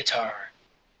into the guitar.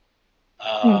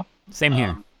 Same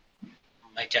here.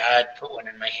 My dad put one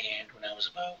in my hand when I was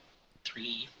about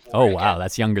 3, 4. Oh wow,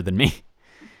 that's younger than me.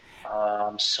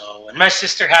 And my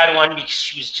sister had one because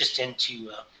she was just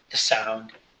into the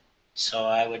sound. So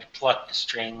I would pluck the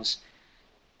strings.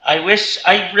 I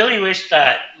really wish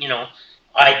that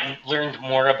I'd learned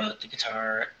more about the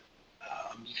guitar.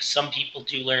 Because some people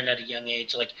do learn at a young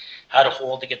age, like how to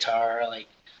hold the guitar.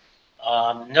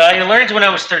 No, I learned when I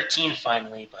was 13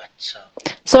 finally, but.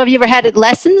 So have you ever had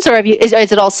lessons, or is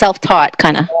it all self-taught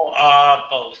kind of?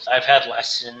 Both. I've had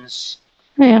lessons.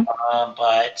 Yeah.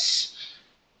 But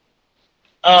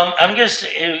I'm going to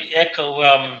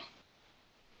echo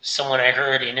someone I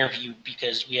heard interviewed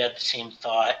because we had the same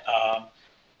thought.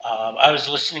 I was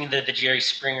listening to the Jerry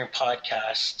Springer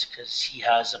podcast because he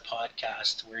has a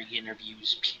podcast where he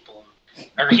interviews people.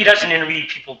 Or he doesn't interview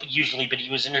people usually, but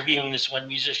he was interviewing this one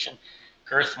musician,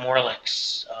 Girth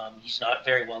Morlix. He's not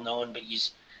very well known, but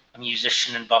he's a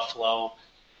musician in Buffalo.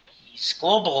 He's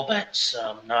global, but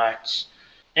not.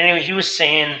 Anyway, he was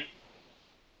saying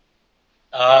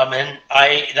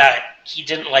that he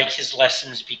didn't like his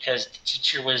lessons because the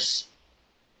teacher was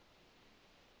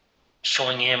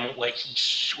showing him what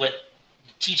the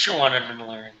teacher wanted him to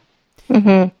learn,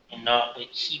 and not what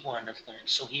he wanted to learn.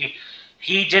 So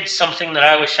he did something that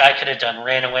I wish I could have done.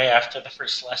 Ran away after the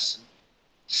first lesson.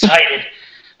 Decided.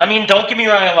 I mean, don't get me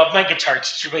wrong. I love my guitar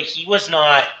teacher, but he was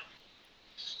not.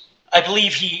 I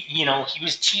believe he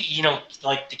was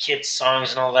like the kids'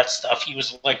 songs and all that stuff. He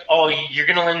was like, "Oh, you're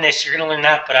gonna learn this, you're gonna learn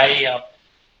that," but I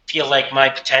feel like my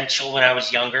potential when I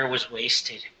was younger was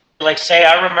wasted. Like, say,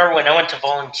 I remember when I went to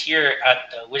volunteer at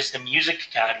the Wisdom Music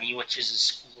Academy, which is a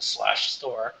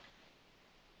school/store.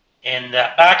 And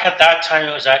back at that time,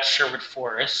 it was at Sherwood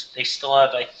Forest. They still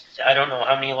have, I don't know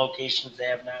how many locations they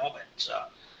have now, but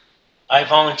I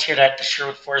volunteered at the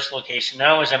Sherwood Forest location. And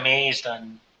I was amazed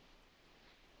on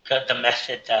the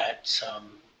method that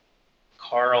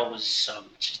Carl was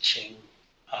teaching,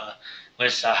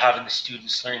 was having the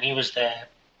students learn. He was the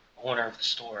owner of the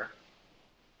store.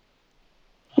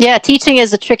 Yeah, teaching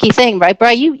is a tricky thing, right,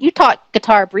 Brian? You taught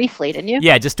guitar briefly, didn't you?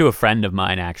 Yeah, just to a friend of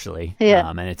mine actually. Yeah.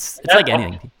 And it's like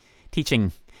anything.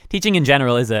 Teaching in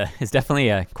general is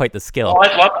definitely quite the skill. Oh,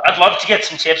 I'd love to get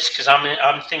some tips because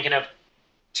I'm thinking of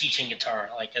teaching guitar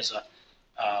like as a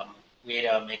way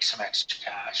to make some extra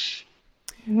cash.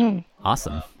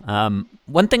 Awesome.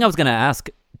 One thing I was going to ask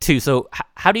too. So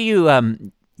how do you?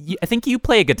 I think you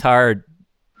play a guitar.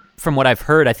 From what I've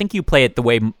heard, I think you play it the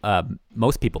way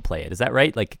most people play it. Is that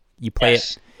right? Like you play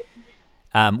Yes.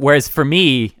 it. Whereas for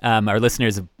me, our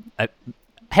listeners, I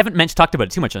haven't talked about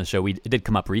it too much on the show. It did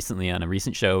come up recently on a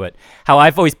recent show, but how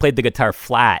I've always played the guitar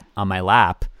flat on my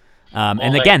lap.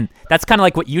 And again, that's kind of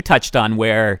like what you touched on,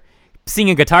 where seeing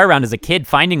a guitar around as a kid,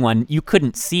 finding one, you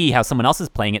couldn't see how someone else is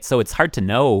playing it, so it's hard to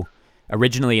know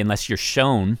originally unless you're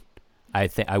shown.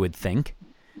 I would think,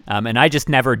 and I just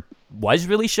never was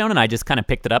really shown, and I just kind of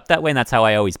picked it up that way, and that's how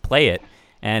I always play it.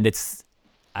 And it's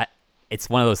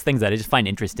one of those things that I just find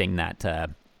interesting that.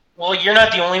 Well, you're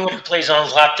not the only one who plays on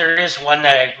his lap. There is one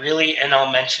that I really, and I'll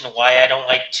mention why I don't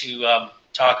like to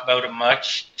talk about him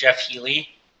much. Jeff Healy.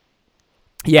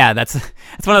 Yeah, that's one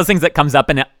of those things that comes up,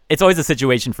 and it's always a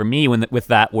situation for me with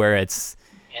that where it's.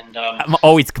 And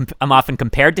I'm often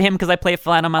compared to him because I play it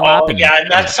flat on my lap. Oh yeah, and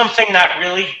that's something that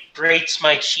really grates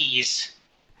my cheese.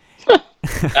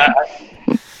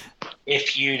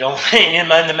 If you don't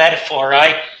mind the metaphor,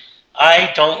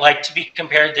 I don't like to be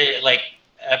compared to, like,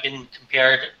 I've been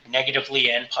compared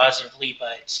negatively and positively,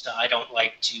 but I don't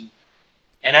like to.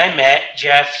 And I met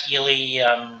Jeff Healy.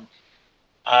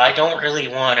 I don't really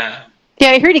want to. Yeah,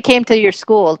 I heard he came to your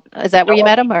school. Is that where you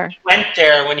met him, or? Went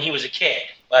there when he was a kid,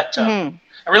 but I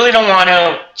really don't want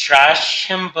to trash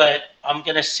him. But I'm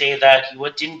gonna say that he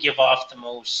didn't give off the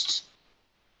most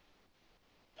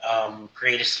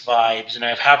greatest vibes, and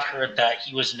I have heard that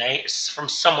he was nice. From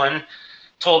someone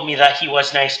told me that he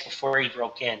was nice before he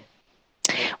broke in.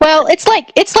 Well, it's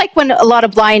like when a lot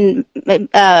of blind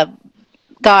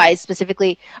guys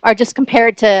specifically are just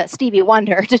compared to Stevie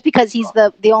Wonder, just because he's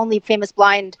the only famous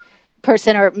blind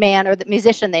person or man or the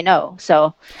musician they know.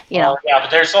 So Yeah, but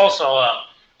there's also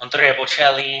Andrea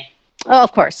Bocelli. Oh,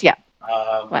 of course, yeah.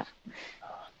 Well.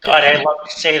 God, I love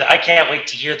to say that. I can't wait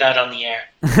to hear that on the air.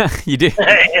 You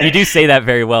do say that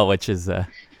very well, which is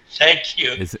thank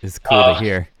you. Is cool to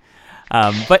hear.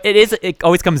 But it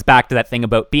always comes back to that thing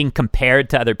about being compared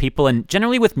to other people, and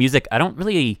generally with music,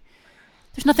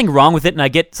 there's nothing wrong with it, and I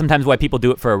get sometimes why people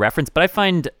do it for a reference, but I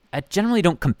find I generally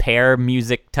don't compare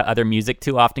music to other music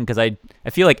too often because I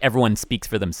feel like everyone speaks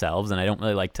for themselves, and I don't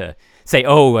really like to say,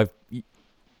 oh,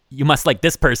 you must like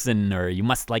this person or you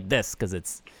must like this,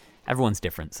 because everyone's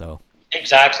different. So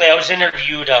exactly. I was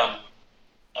interviewed a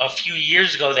few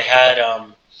years ago. They had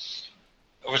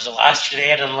it was the last year they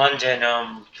had in London.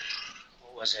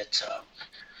 What was it?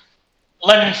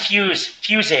 London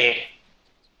Fuse Aid,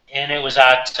 and it was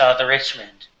at the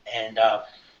Richmond. And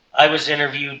I was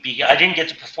interviewed. I didn't get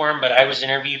to perform, but I was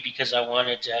interviewed because I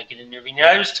wanted to get an interview. And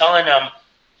I was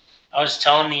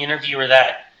telling the interviewer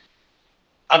that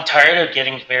I'm tired of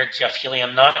getting compared to Jeff Healy.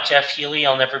 I'm not Jeff Healy.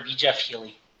 I'll never be Jeff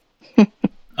Healy.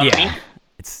 Yeah,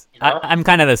 I'm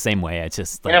kind of the same way. It's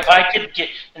just like, and if I could get,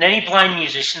 and any blind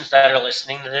musicians that are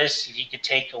listening to this, if you could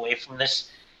take away from this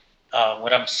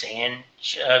what I'm saying,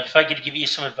 if I could give you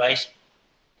some advice,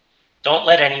 don't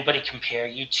let anybody compare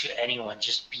you to anyone.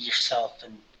 Just be yourself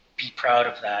and be proud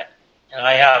of that. And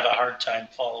I have a hard time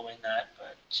following that,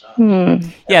 but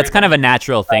yeah, it's kind of a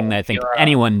natural thing that I think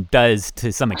anyone does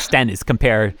to some extent, is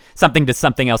compare something to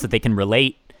something else that they can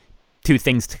relate to,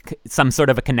 things to some sort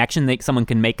of a connection that someone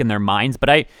can make in their minds. But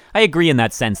I agree in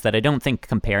that sense that I don't think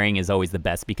comparing is always the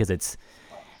best, because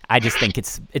I just think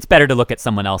it's better to look at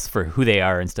someone else for who they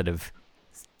are instead of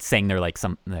saying they're like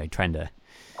trying to.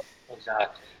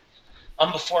 Exactly.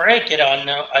 Before I get on,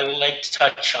 I would like to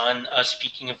touch on,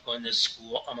 speaking of going to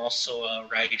school, I'm also a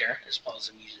writer as well as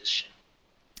a musician.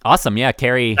 Awesome. Yeah,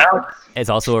 Carrie is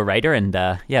also a writer, and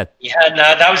yeah. Yeah, and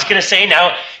I was going to say,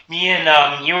 now, me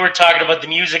and you were talking about the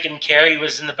music, and Carrie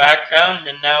was in the background,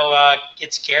 and now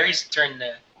it's Carrie's turn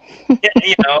to,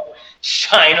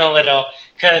 shine a little,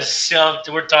 because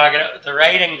we're talking about the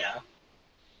writing now.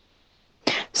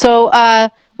 So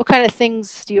what kind of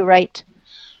things do you write?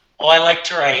 Oh, I like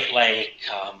to write, like,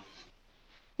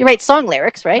 You write song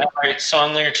lyrics, right? I write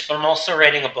song lyrics, but I'm also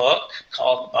writing a book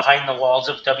called Behind the Walls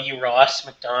of W. Ross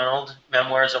McDonald,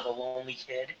 Memoirs of a Lonely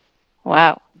Kid.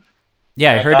 Wow.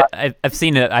 Yeah, I heard. I've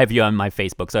seen it. I have you on my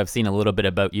Facebook, so I've seen a little bit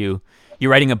about you. You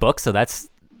writing a book, so that's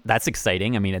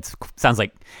exciting. I mean, it sounds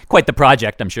like quite the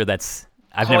project. I'm sure that's.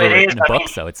 I've never written a book,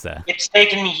 so it's. It's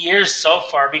taken me years so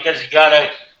far because you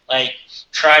gotta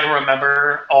try to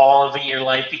remember all of your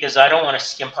life because I don't want to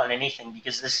skimp on anything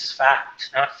because this is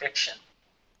fact, not fiction.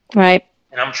 Right.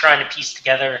 And I'm trying to piece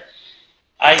together.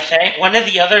 I think one of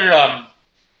the other.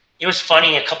 It was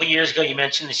funny. A couple of years ago, you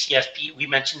mentioned the CFP. We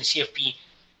mentioned the CFP.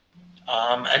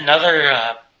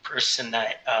 Another person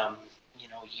that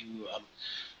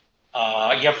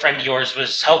a friend of yours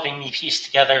was helping me piece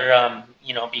together.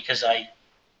 Because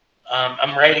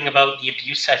I'm writing about the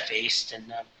abuse I faced,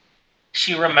 and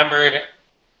she remembered.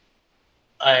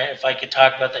 If I could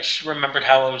talk about that, she remembered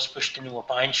how I was pushed into a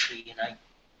pine tree, and I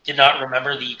did not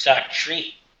remember the exact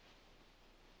tree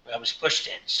I was pushed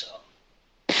in. So.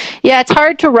 Yeah, it's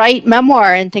hard to write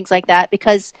memoir and things like that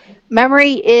because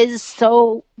memory is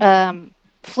so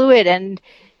fluid, and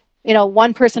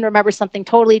one person remembers something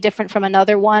totally different from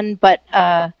another one. But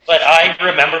I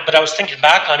remember. But I was thinking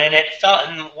back on it, and it felt,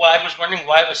 and I was wondering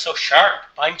why it was so sharp.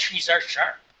 Pine trees are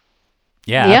sharp.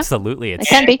 Yeah, absolutely. It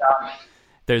can be.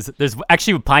 There's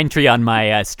actually a pine tree on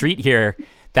my street here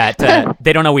that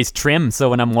they don't always trim. So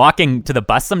when I'm walking to the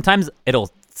bus, sometimes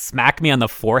it'll smack me on the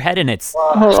forehead, and it's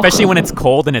especially when it's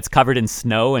cold and it's covered in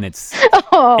snow, and it's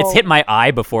hit my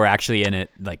eye before actually, and it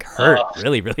hurt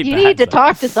really really bad. You need to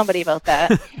talk to somebody about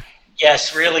that.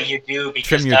 Yes, really you do,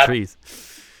 because trim your trees.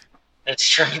 That's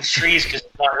trimming trees because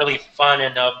it's not really fun,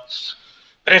 and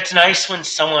but it's nice when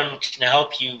someone can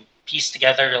help you piece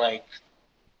together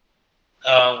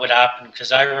what happened,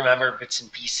 because I remember bits and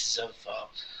pieces of.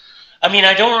 I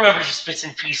don't remember just bits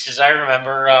and pieces. I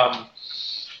remember.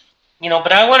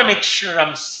 But I want to make sure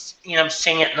I'm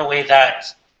saying it in a way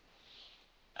that,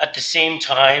 at the same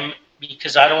time,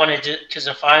 because I don't want to, because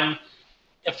if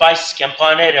I skimp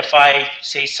on it, if I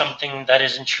say something that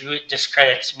isn't true, it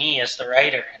discredits me as the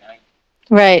writer,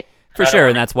 right. For sure,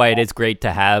 and that's why it is great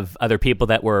to have other people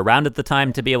that were around at the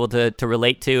time to be able to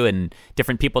relate to, and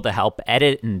different people to help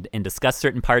edit and discuss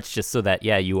certain parts, just so that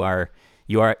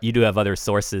you do have other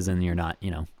sources, and you're not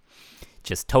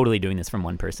just totally doing this from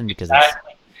one person, because it's.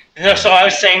 So I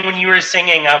was saying when you were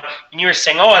singing,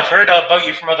 oh, I've heard about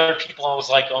you from other people. I was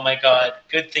like, oh my God,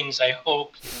 good things. I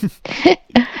hope.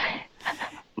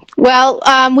 Well,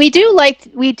 we do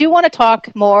want to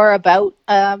talk more about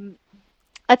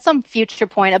at some future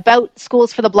point about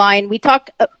schools for the blind. We talk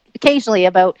occasionally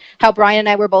about how Brian and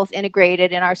I were both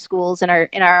integrated in our schools and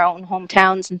in our own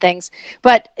hometowns and things.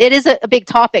 But it is a big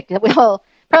topic that we'll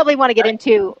probably want to get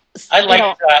into. I like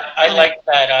that. I like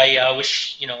that. I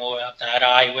wish that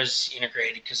I was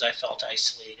integrated because I felt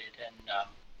isolated. And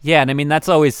yeah, and I mean that's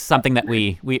always something that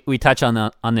we touch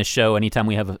on this show anytime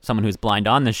we have someone who's blind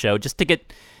on the show, just to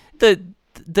get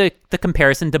the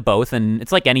comparison to both. And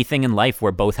it's like anything in life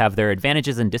where both have their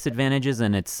advantages and disadvantages,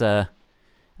 and it's an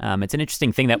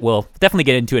interesting thing that we'll definitely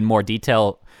get into in more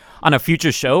detail on a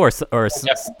future show, or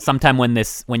sometime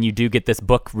when you do get this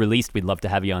book released. We'd love to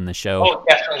have you on the show. Oh,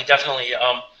 definitely.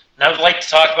 And I would like to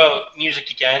talk about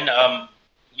music again.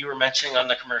 You were mentioning on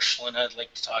the commercial, and I'd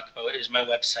like to talk about is my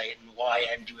website and why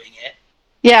I'm doing it.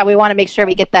 Yeah, we want to make sure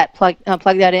we get that plug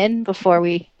that in before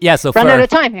we run out of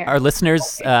time here. Our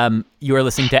listeners, you are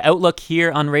listening to Outlook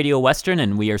here on Radio Western,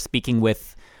 and we are speaking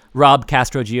with Rob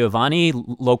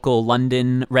Castrogiovanni, local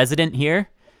London resident here.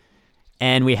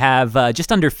 And we have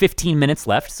just under 15 minutes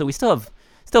left, so we still have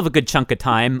a good chunk of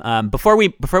time. Before we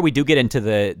do get into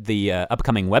the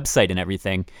upcoming website and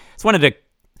everything, just wanted to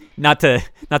not to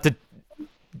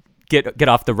get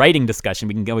off the writing discussion.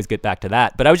 We can always get back to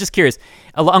that. But I was just curious,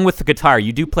 along with the guitar,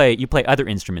 you play other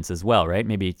instruments as well, right?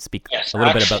 Maybe speak a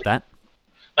little bit about that.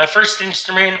 My first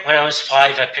instrument when I was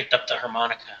 5, I picked up the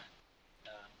harmonica.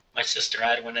 My sister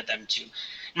had one of them too.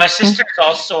 My sister's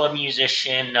also a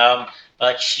musician,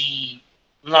 but she,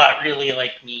 not really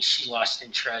like me, she lost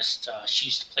interest. She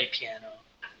used to play piano.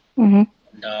 Mm-hmm.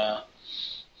 And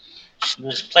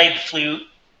she played the flute.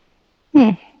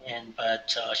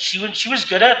 But she was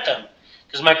good at them,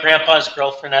 because my grandpa's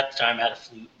girlfriend at the time had a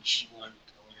flute, and she wanted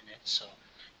to learn it. So,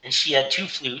 and she had 2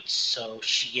 flutes, so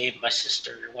she gave my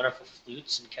sister one of her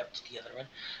flutes and kept the other one.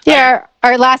 Yeah,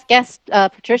 our last guest,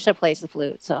 Patricia, plays the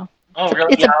flute. So. Oh,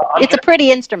 really? It's a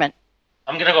pretty instrument.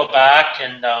 I'm gonna go back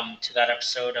and to that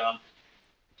episode.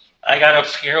 I gotta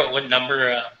figure out what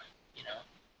number,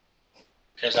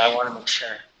 because I want to make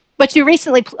sure. But you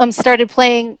recently started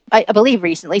playing. I believe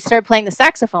recently started playing the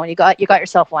saxophone. You got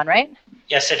yourself one, right?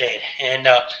 Yes, I did. And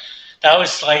that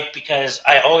was like because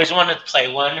I always wanted to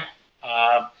play one.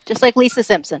 Just like Lisa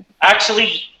Simpson.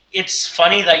 Actually, it's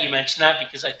funny that you mentioned that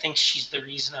because I think she's the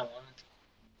reason I wanted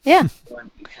Yeah.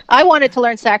 one. I wanted to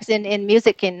learn sax in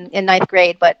music in ninth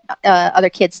grade, but other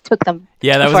kids took them.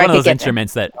 Yeah, that was before I one of could those get there.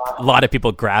 instruments that a lot of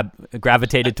people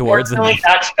gravitated towards. And Unfortunately,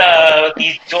 that's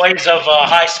the joys of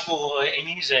high school in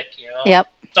music, you know?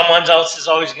 Yep. Someone else is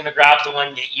always going to grab the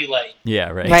one that you like. yeah,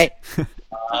 right. Right.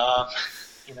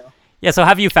 You know? Yeah. So how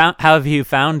have you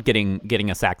found getting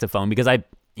a saxophone? Because I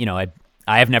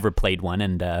have never played one,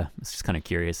 and I was just kind of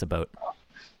curious about.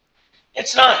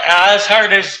 It's not as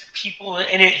hard as people,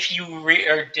 and if you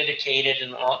are dedicated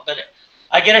and all, but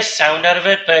I get a sound out of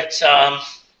it. But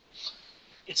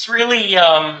it's really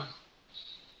it's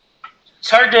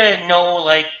hard to know,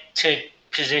 like, to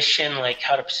position, like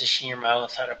how to position your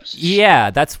mouth, how to position.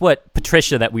 Yeah, that's what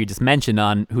Patricia that we just mentioned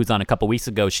who's on a couple weeks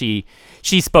ago. She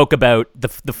spoke about the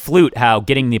flute, how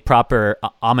getting the proper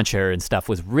armature and stuff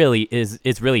is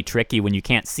really tricky when you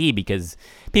can't see, because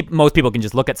most people can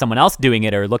just look at someone else doing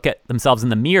it or look at themselves in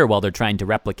the mirror while they're trying to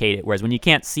replicate it. Whereas when you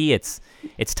can't see, it's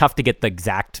tough to get the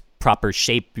exact proper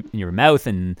shape in your mouth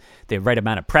and the right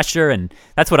amount of pressure. And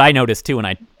that's what I noticed too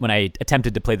when I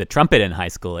attempted to play the trumpet in high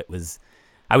school.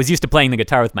 I was used to playing the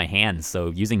guitar with my hands,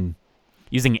 so using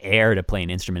air to play an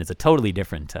instrument is a totally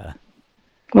different. Oh.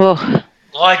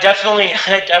 Well, I definitely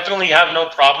have no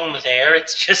problem with air.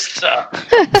 It's just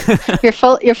You're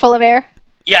full of air.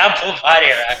 yeah, I'm full of hot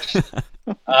air actually.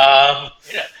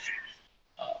 Yeah.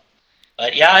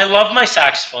 But yeah, I love my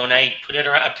saxophone. I put it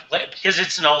around because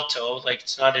it's an alto, like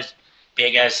it's not as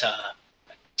big as a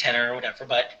tenor or whatever.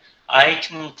 But I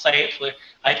can play it with.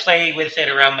 I play with it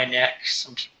around my neck.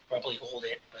 Some people probably hold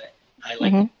it, but I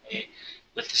like to play it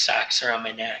with the sax around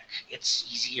my neck. It's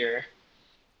easier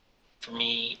for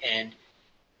me, and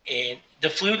the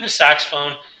flute and the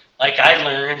saxophone. Like I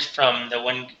learned from the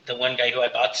one guy who I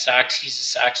bought the sax. He's a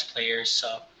sax player,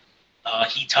 so.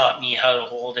 He taught me how to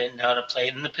hold it and how to play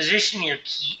it. And the position your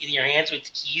hands with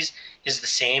the keys is the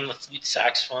same. The flute,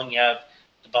 saxophone, you have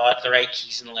the right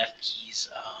keys and the left keys.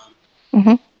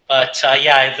 But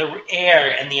yeah, the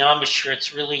air and the embouchure,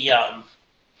 it's really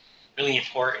really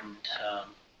important.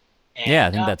 Yeah,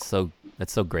 I think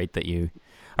that's so great that you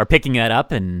are picking that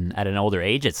up, and at an older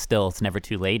age, it's never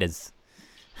too late. It's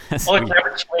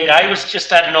never too late. I was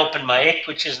just at an open mic,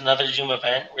 which is another Zoom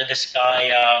event, where this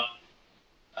guy.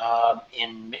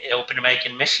 In open mic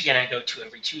in Michigan, I go to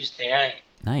every Tuesday night.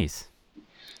 Nice.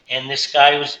 And this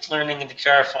guy was learning the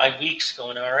guitar 5 weeks ago,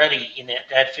 and already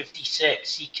at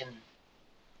 56, he can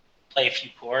play a few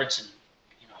chords and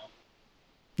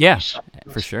Yeah,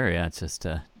 for sure. Yeah, it's just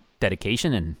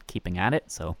dedication and keeping at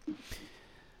it. So,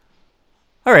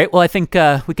 all right. Well, I think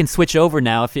we can switch over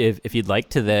now, if you'd like,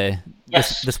 to this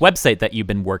website that you've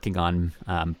been working on.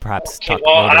 Perhaps talk a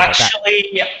little bit about that.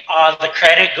 Actually, the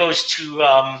credit goes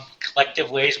to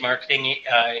Collective Ways Marketing.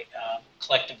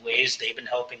 Collective Ways, they've been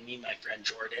helping me. My friend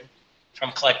Jordan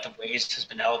from Collective Ways has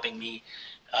been helping me.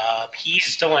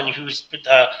 He's the one who's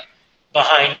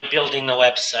behind building the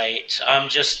website. I'm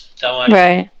just the one.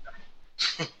 Right.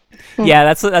 Yeah,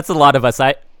 that's a lot of us.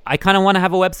 I kind of want to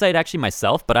have a website actually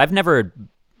myself, but I've never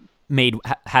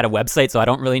had a website, so I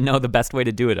don't really know the best way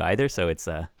to do it either. So it's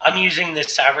I'm using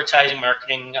this advertising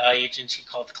marketing agency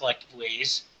called Collective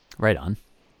Ways. Right on.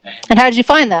 And how did you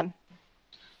find them?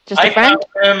 Just a friend? I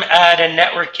found them at a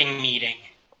networking meeting.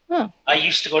 Oh. I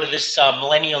used to go to this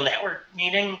millennial network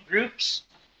meeting groups.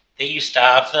 They used to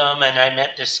have them, and I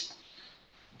met this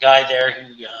guy there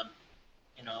who,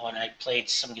 and I played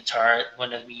some guitar at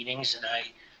one of the meetings, and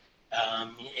I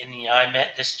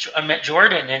met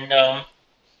Jordan, and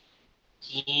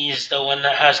he's the one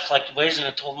that has Collective Ways, and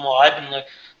I told him, well, I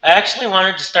actually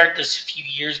wanted to start this a few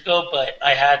years ago, but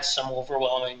I had some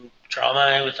overwhelming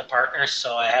trauma with a partner,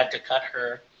 so I had to cut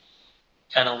her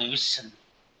kind of loose and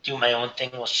do my own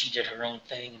thing while she did her own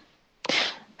thing.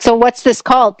 So what's this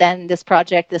called then, this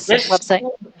project, this website?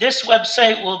 This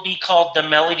website will be called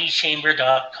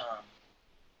themelodichamber.com.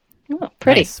 Oh,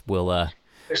 pretty. Nice. We'll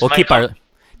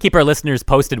keep our listeners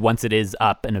posted once it is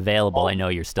up and available. I know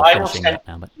you're still finishing that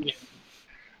now, but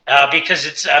because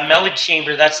it's a Melody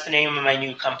Chamber, that's the name of my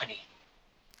new company.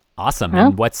 Awesome.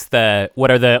 And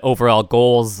what are the overall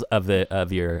goals of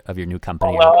your new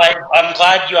company? Well, I'm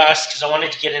glad you asked, because I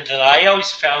wanted to get into that. I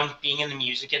always found being in the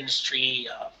music industry,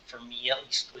 for me at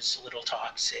least, was a little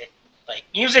toxic. Like,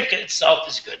 music itself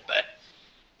is good, but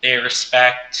the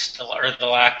respect or the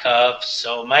lack of.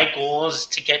 So my goal is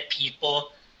to get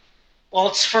people. Well,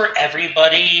 it's for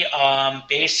everybody.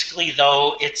 Basically,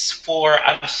 though,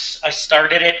 I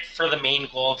started it for the main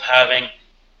goal of having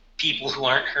people who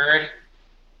aren't heard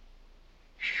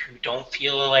who don't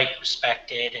feel like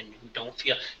respected and who don't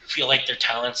feel like their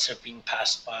talents are being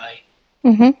passed by.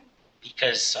 Mm-hmm.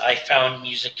 Because I found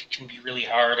music can be really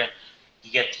hard, and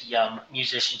you get the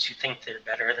musicians who think they're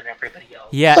better than everybody else.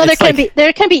 Yeah, So it's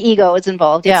there can be egos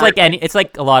involved. Yeah. it's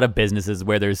like a lot of businesses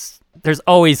where there's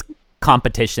always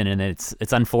competition, and it's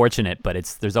unfortunate, but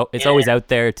it's always out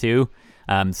there too.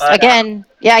 Again,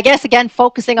 I guess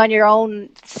focusing on your own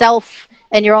self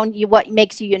and what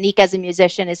makes you unique as a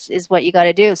musician is what you got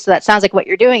to do. So that sounds like what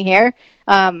you're doing here.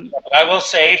 I will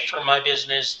say, for my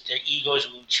business, the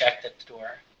egos will be checked at the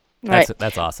door.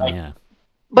 That's awesome. Yeah.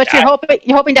 But you're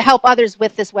hoping to help others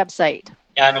with this website.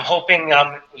 Yeah, and I'm hoping,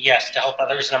 yes, to help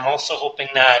others, and I'm also hoping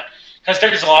that, because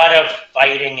there's a lot of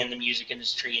fighting in the music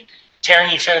industry and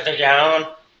tearing each other down,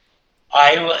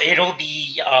 it'll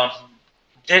be,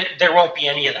 there won't be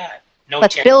any of that.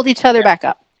 Let's build each other back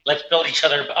up. Let's build each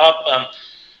other up.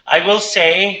 I will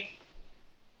say,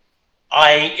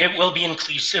 it will be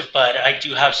inclusive, but I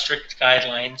do have strict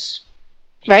guidelines.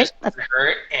 Right.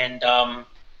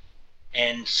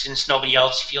 And since nobody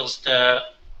else feels the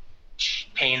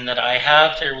pain that I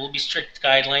have, there will be strict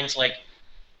guidelines. Like,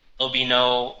 there'll be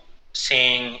no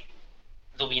tearing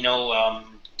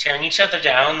each other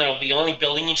down. There'll be only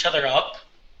building each other up,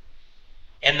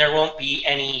 and there won't be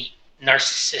any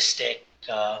narcissistic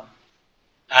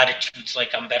attitudes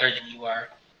like I'm better than you are.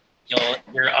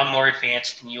 I'm more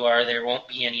advanced than you are. There won't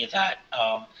be any of that.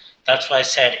 That's why I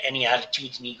said any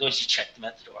attitudes and egos, you check them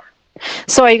at the door.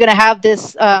 So are you going to have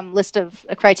this list of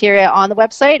criteria on the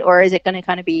website, or is it going to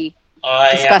kind of be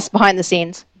discussed behind the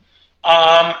scenes?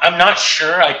 I'm not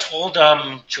sure. I told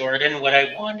Jordan what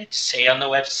I wanted to say on the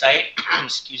website.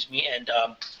 Excuse me. And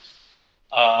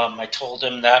I told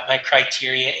him that my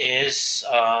criteria is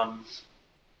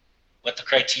what the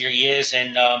criteria is.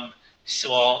 And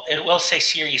so it will say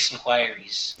serious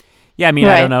inquiries. Yeah, I mean,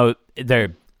 right. I don't know.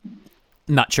 They're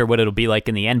not sure what it'll be like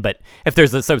in the end, but if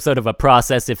there's some sort of a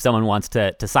process, if someone wants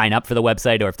to sign up for the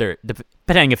website, or if they're,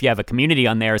 depending if you have a community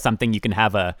on there or something, you can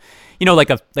have like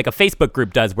a Facebook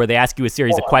group does, where they ask you a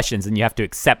series of questions and you have to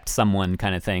accept someone,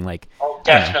 kind of thing, like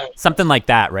definitely something like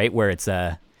that, right? Where it's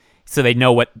so they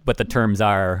know what the terms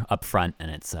are up front,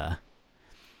 and it's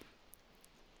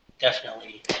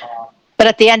definitely. But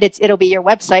at the end, it'll be your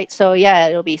website, so yeah,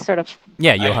 it'll be sort of.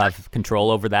 Yeah, you'll have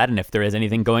control over that, and if there is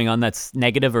anything going on that's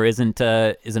negative or isn't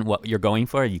what you're going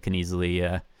for, you can easily,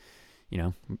 Yeah,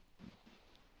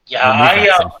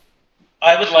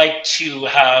 I would like to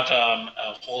have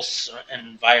a wholesome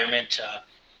environment,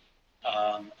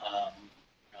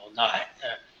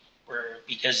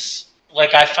 because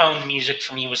like I found music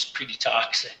for me was pretty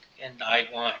toxic, and I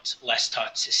want less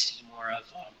toxicity, more of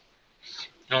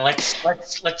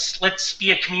let's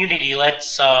be a community.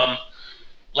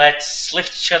 Let's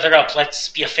lift each other up. Let's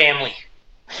be a family.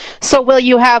 So will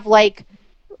you have like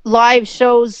live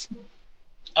shows?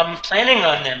 I'm planning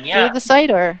on them. Yeah. Through the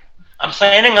site, or? I'm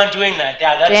planning on doing that.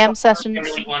 Yeah, that's jam sessions. I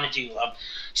really want to do.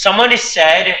 Someone has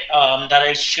said that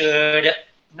I should,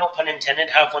 no pun intended,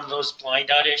 have one of those blind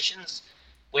auditions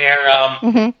where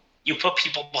you put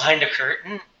people behind a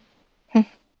curtain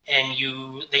and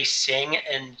they sing,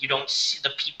 and you don't see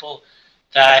the people,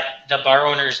 that the bar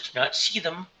owners do not see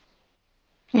them.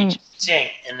 They just sing,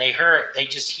 and they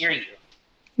just hear you.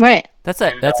 Right. That's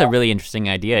a really interesting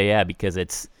idea, yeah, because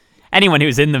it's anyone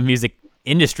who's in the music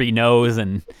industry knows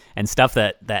and stuff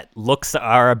that looks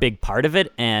are a big part of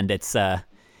it, and it's one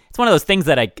of those things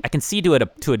that I can see to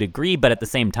a degree, but at the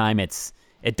same time it's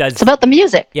about the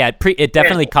music. Yeah, it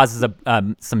definitely causes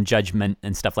some judgment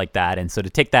and stuff like that, and so to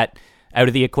take that out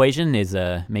of the equation is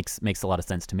makes a lot of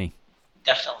sense to me.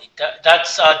 Definitely,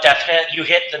 that's definite. You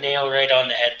hit the nail right on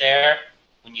the head there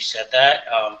when you said that.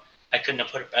 I couldn't have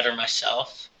put it better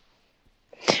myself.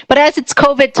 But as it's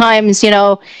COVID times,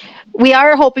 we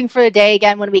are hoping for a day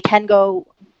again when we can go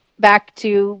back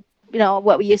to,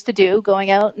 what we used to do,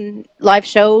 going out and live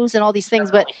shows and all these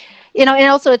things. But, and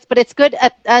also it's good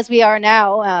as we are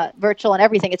now, virtual and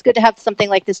everything. It's good to have something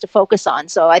like this to focus on.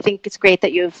 So I think it's great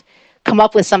that you've come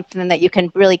up with something that you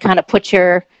can really kind of put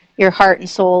your heart and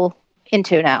soul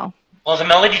into now. Well, the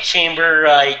Melody Chamber,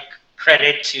 I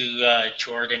credit to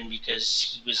Jordan,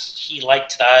 because he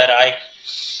liked that.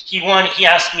 He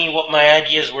asked me what my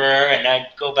ideas were, and I'd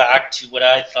go back to what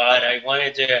I thought. I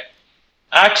wanted to,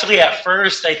 actually at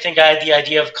first I think I had the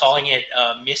idea of calling it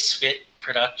Misfit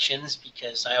Productions,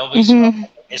 because I always felt like a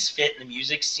misfit in the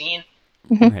music scene.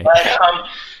 Right.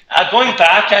 But going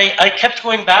back, I kept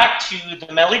going back to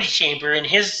the Melody Chamber and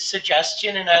his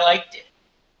suggestion, and I liked it.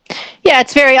 Yeah,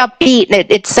 it's very upbeat.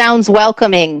 It sounds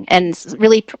welcoming and it's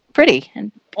really pretty,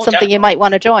 and something definitely. You might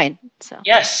want to join. So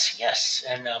yes,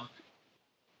 and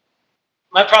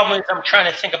my problem is I'm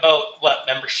trying to think about what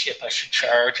membership I should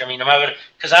charge. I mean,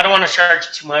 because I don't want to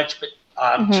charge too much, but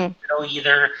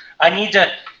either I need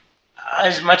to.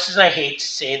 As much as I hate to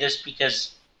say this,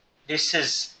 because this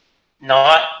is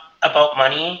not about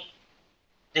money.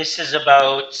 This is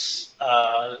about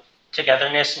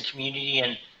togetherness and community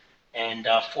and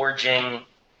forging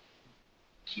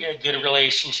good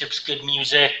relationships, good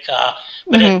music.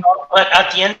 But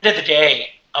at the end of the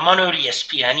day, I'm on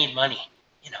ODSP. I need money.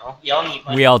 We all need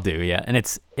money. We all do, yeah. And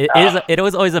it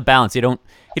is always a balance. I don't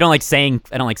like saying,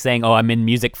 oh, I'm in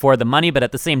music for the money, but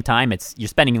at the same time, you're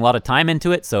spending a lot of time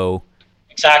into it, so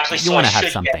exactly. You want to have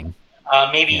something.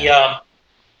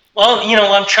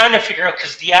 Well, I'm trying to figure out,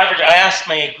 because the average, I asked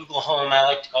my Google Home, I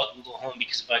like to call it Google Home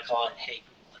because if I call it, hey,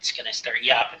 Google, can I start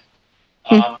yapping?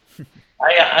 I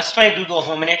asked my Google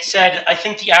Home and it said, I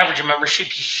think the average membership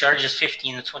you charge is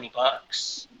 $15 to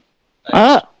 $20.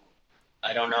 I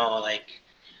don't know,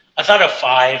 I thought of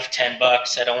 $5-10. I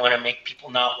don't want to make people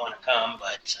not want to come,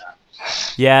 but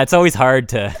yeah, it's always hard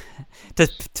to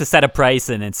set a price,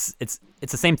 and it's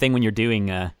the same thing when you're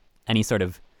doing any sort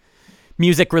of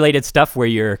music related stuff where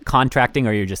you're contracting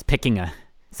or you're just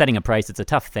setting a price. It's a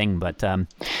tough thing, but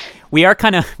we are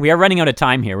running out of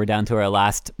time here. We're down to our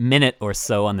last minute or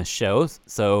so on the show.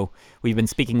 So we've been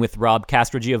speaking with Rob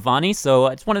Castrogiovanni. So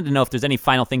I just wanted to know if there's any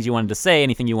final things you wanted to say,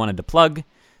 anything you wanted to plug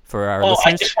for our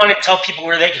listeners. I just want to tell people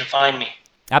where they can find me.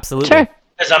 Absolutely. Sure.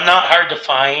 Because I'm not hard to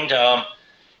find.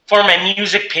 For my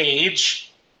music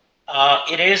page,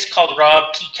 it is called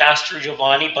Rob P.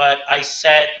 Castrogiovanni, but I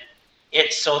set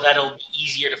it so that it'll be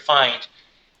easier to find.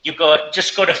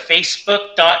 Just go to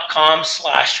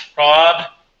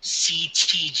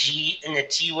facebook.com/RobCTG, and the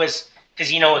T was,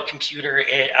 because a computer,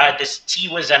 this T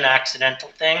was an accidental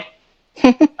thing.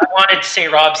 I wanted to say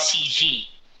Rob CG.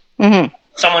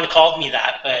 Someone called me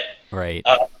that, but right.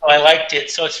 I liked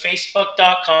it. So it's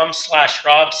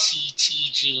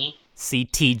facebook.com/RobCTG.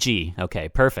 CTG. Okay,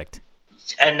 perfect.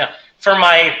 And for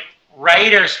my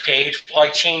writer's page, I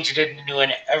changed it into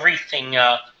an everything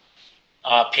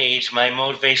page, my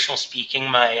motivational speaking,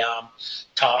 my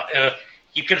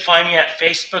you can find me at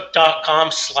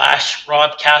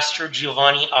facebook.com/Rob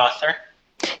Castrogiovanni author.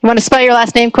 You want to spell your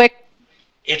last name quick?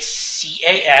 It's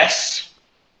CASTROGIOVANNI.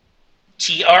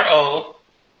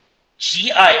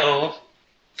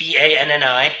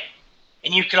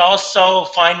 And you can also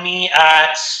find me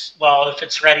at, well, if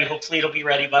it's ready, hopefully it'll be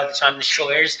ready by the time the show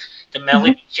airs,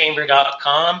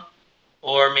 themelodychamber.com,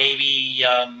 or maybe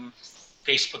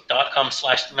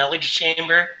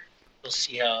facebook.com/themelodychamber. We'll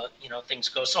see how things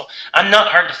go. So I'm not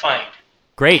hard to find.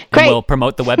 Great. And we'll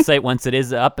promote the website once it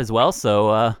is up as well.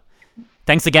 So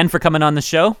thanks again for coming on the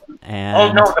show. And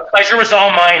oh, no, the pleasure was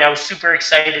all mine. I was super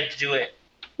excited to do it.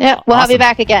 Yeah, we'll have you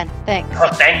back again. Thanks.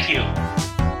 Oh, thank you.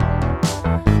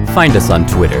 Find us on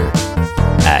Twitter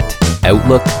at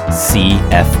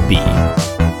OutlookCFB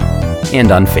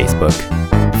and on Facebook,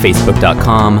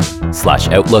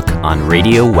 facebook.com/Outlook on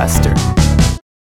Radio Western.